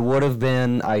 there would have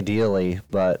been ideally,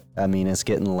 but I mean, it's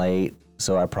getting late,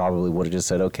 so I probably would have just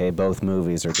said, okay, both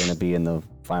movies are going to be in the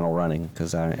final running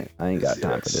because I ain't got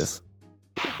time for this.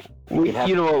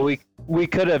 You know what? We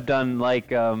could have done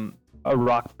like a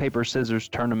rock paper scissors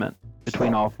tournament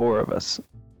between all four of us.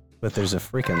 But there's a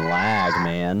freaking lag,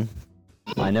 man.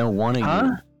 I know one of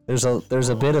you. There's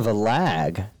a bit of a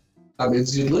lag. That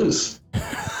means you'd lose.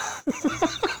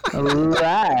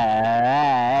 Lag.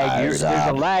 There's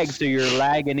a lag, so you're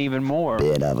lagging even more.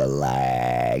 Bit of a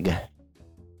lag.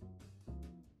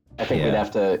 I think we'd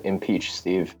have to impeach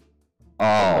Steve.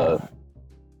 Oh.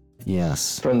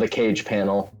 Yes. From the Cage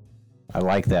panel. I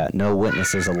like that. No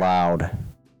witnesses allowed.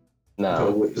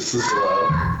 No witnesses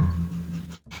allowed.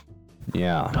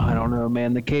 Yeah. I don't know,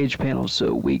 man. The Cage panel's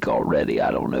so weak already.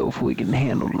 I don't know if we can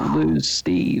handle to lose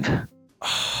Steve.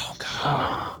 Oh,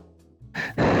 God.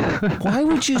 Why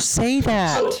would you say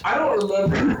that? So, I don't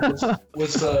remember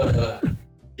was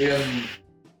in...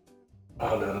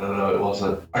 Oh, no, it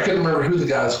wasn't. I can't remember who the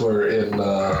guys were in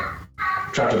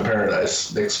Trapped in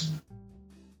Paradise. Nick's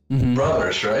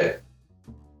brothers, right?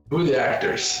 Who are the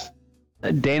actors?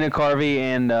 Dana Carvey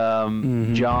and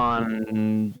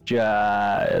John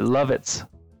Lovitz.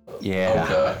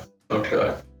 Yeah.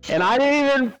 Okay. And I didn't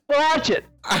even watch it.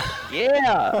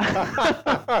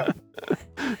 Yeah.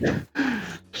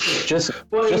 It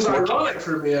was ironic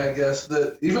for me, I guess,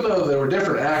 that even though they were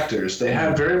different actors, they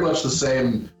had very much the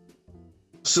same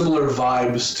similar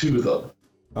vibes to them.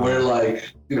 where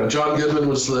like, you know, John Goodman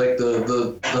was like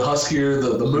the huskier,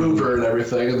 the mover and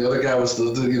everything, and the other guy was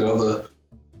the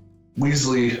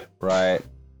Weasley. Right.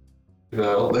 You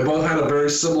know, they both had a very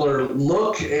similar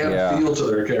look and feel to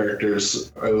their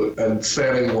characters, and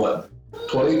spanning what,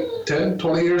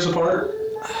 20 years apart?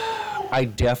 I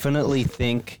definitely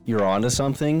think you're onto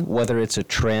something, whether it's a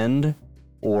trend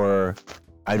or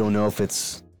I don't know if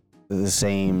it's the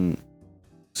same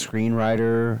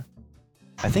screenwriter.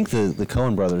 I think the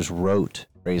Coen brothers wrote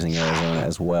Raising Arizona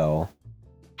as well.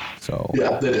 So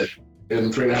yeah, they did in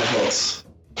 3.5 months.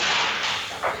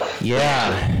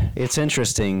 Yeah, it's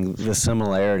interesting, the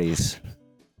similarities,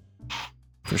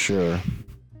 for sure.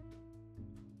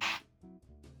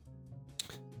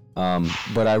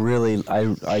 But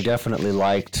I definitely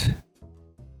liked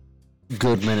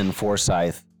Goodman and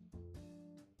Forsythe.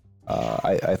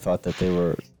 I thought that they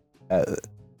were,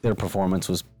 their performance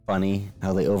was funny,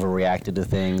 how they overreacted to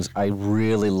things. I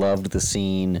really loved the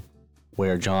scene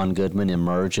where John Goodman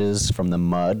emerges from the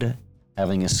mud,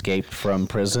 having escaped from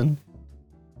prison.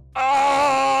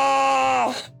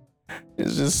 Oh!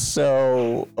 It's just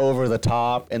so over the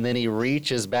top, and then he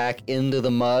reaches back into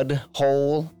the mud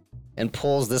hole and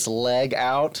pulls this leg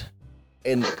out,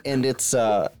 and it's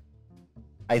I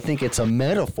think it's a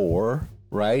metaphor,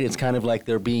 right? It's kind of like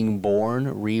they're being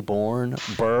born, reborn,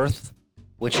 birth,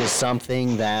 which is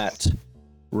something that,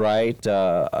 right,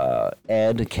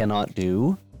 Ed cannot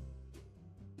do.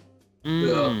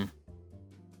 Yeah.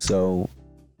 So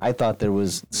I thought there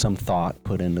was some thought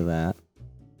put into that.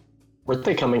 Weren't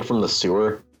they coming from the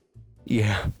sewer?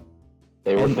 Yeah.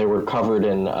 They were covered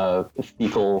in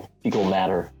fecal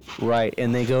matter. Right,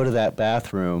 and they go to that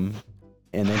bathroom,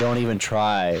 and they don't even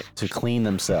try to clean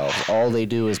themselves. All they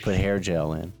do is put hair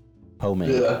gel in,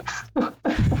 pomade. Yeah.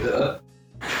 Yeah.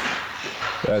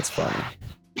 That's funny.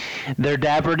 They're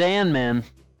Dapper Dan, man.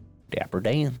 Dapper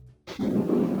Dan.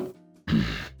 You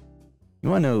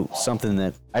want to know something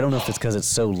that, I don't know if it's because it's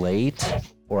so late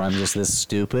or I'm just this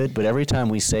stupid, but every time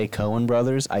we say Coen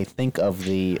brothers, I think of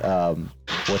the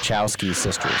Wachowski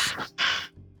sisters.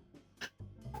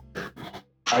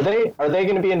 Are they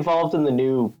going to be involved in the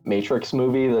new Matrix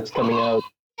movie that's coming out?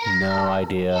 No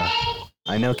idea.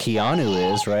 I know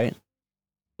Keanu is, right?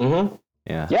 Mm-hmm.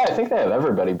 Yeah. Yeah, I think they have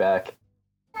everybody back.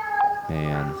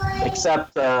 Man.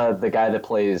 Except the guy that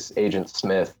plays Agent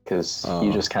Smith, because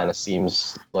he just kind of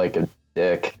seems like a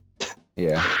dick.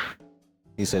 Yeah.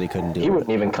 He said he couldn't do it. He wouldn't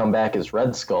even come back as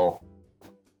Red Skull.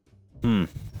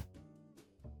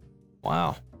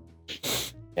 Wow.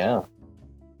 Yeah.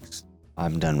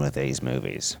 I'm done with these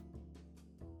movies.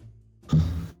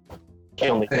 Hey,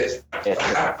 how many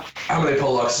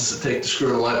pull-ups does it take to screw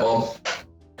in a light bulb?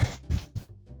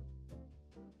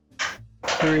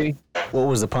 3. What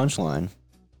was the punchline?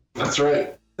 That's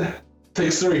right.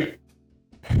 Takes 3.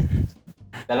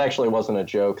 That actually wasn't a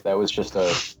joke. That was just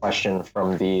a question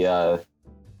from the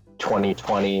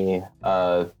 2020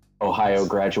 Ohio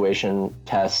graduation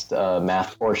test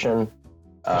math portion.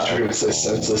 I was going to say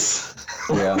census.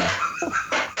 Yeah.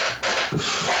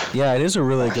 Yeah, it is a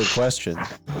really good question.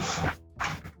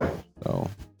 So.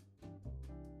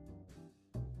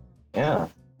 Yeah.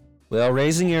 Well,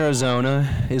 Raising Arizona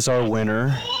is our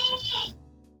winner.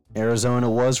 Arizona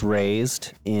was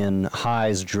raised in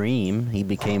High's dream. He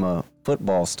became a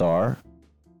football star,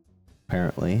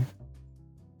 apparently.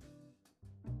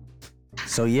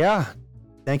 So yeah,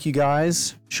 thank you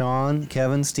guys, Sean,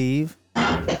 Kevin, Steve,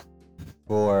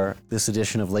 for this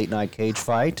edition of Late Night Cage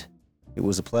Fight. It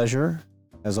was a pleasure,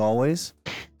 as always.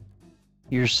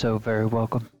 You're so very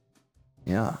welcome.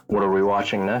 Yeah. What are we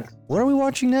watching next? What are we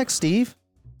watching next, Steve?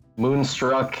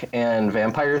 Moonstruck and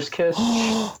Vampire's Kiss.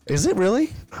 Is it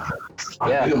really?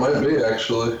 Yeah. It might be,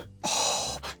 actually.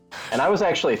 And I was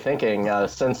actually thinking,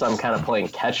 since I'm kind of playing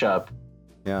catch up,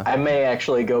 yeah, I may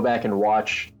actually go back and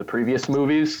watch the previous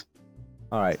movies.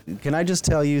 All right. Can I just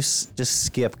tell you, just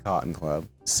skip Cotton Club.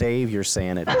 Save your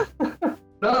sanity.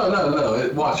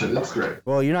 No. Watch it. It's great.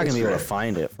 Well, you're not going to be able to great.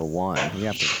 find it, for one. You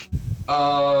have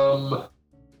to.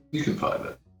 You can find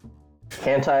it.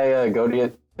 Can't I go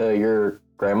to your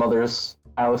grandmother's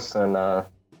house and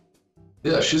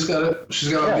Yeah, she's got it. She's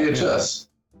got it on VHS.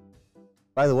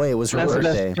 By the way, it was her That's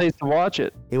birthday. the best place to watch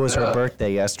it. It was her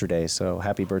birthday yesterday, so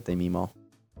happy birthday, Mimo.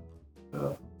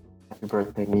 Happy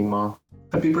birthday, Mima.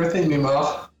 Happy birthday,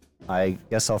 Mima. I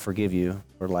guess I'll forgive you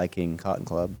for liking Cotton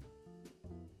Club.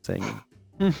 Saying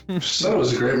She said it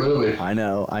was a great movie. I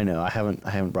know. I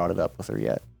haven't brought it up with her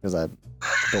yet because I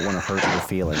don't want to hurt her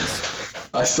feelings.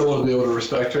 I still want to be able to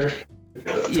respect her.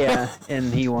 Yeah,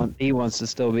 and he wants to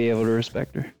still be able to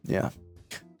respect her. Yeah.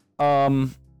 All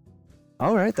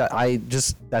right.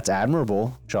 That's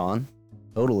admirable, Sean.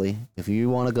 Totally. If you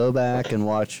want to go back and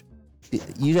watch,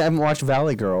 you haven't watched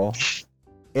Valley Girl.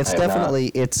 It's definitely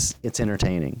it's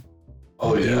entertaining.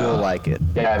 Oh yeah, you will like it.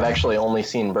 Yeah, I've actually only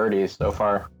seen Birdies so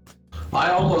far.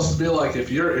 I almost feel like if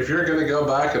you're gonna go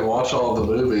back and watch all the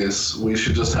movies, we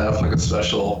should just have like a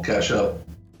special catch up.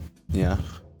 Yeah,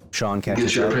 Sean catches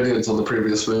Get your up. opinions on the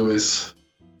previous movies.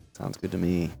 Sounds good to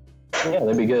me. Yeah,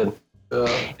 that'd be good.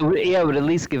 Yeah, but at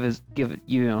least give it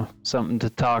something to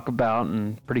talk about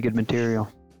and pretty good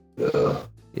material.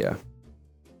 Yeah,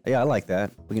 I like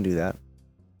that. We can do that.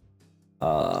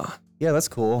 Yeah, that's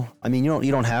cool. I mean,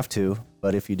 you don't have to,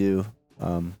 but if you do,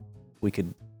 we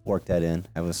could work that in.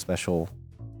 Have a special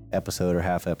episode or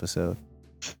half episode.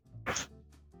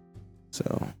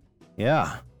 So,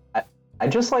 yeah.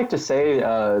 I'd just like to say,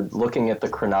 looking at the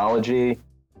chronology,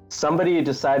 somebody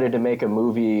decided to make a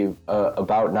movie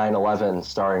about 9/11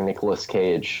 starring Nicolas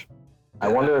Cage. I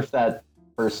wonder if that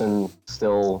person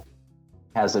still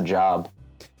has a job.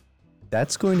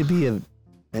 That's going to be an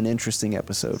interesting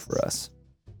episode for us.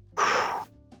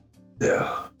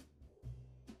 Yeah.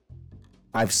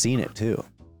 I've seen it too.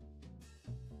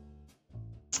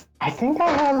 I think I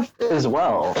have as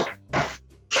well.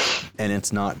 And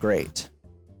it's not great.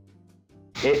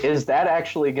 Is that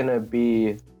actually going to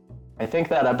be... I think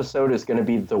that episode is going to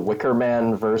be The Wicker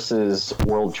Man versus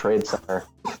World Trade Center.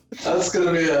 That's going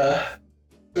to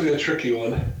be a tricky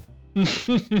one.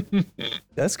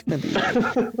 That's going to be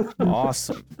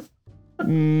awesome.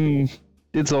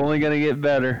 It's only going to get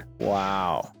better.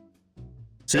 Wow.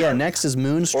 So yeah, next is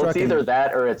Moonstruck. Well, it's either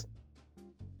that or it's...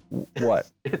 What?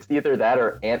 It's either that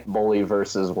or Ant Bully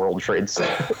versus World Trade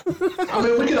Center. I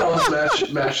mean, we could always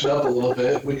match it up a little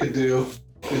bit. We could do,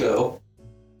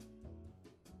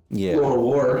 Yeah. World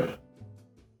War.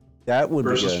 That would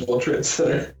be versus good. World Trade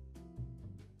Center.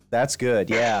 That's good.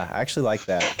 Yeah, I actually like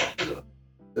that.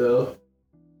 Yeah.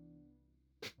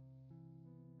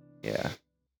 Yeah.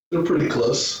 They're pretty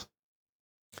close.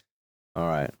 All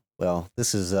right. Well,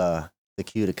 this is the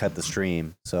cue to cut the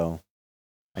stream, so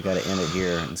I got to end it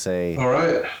here and say... All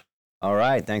right. All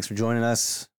right. Thanks for joining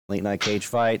us. Late Night Cage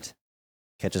Fight.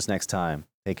 Catch us next time.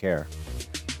 Take care.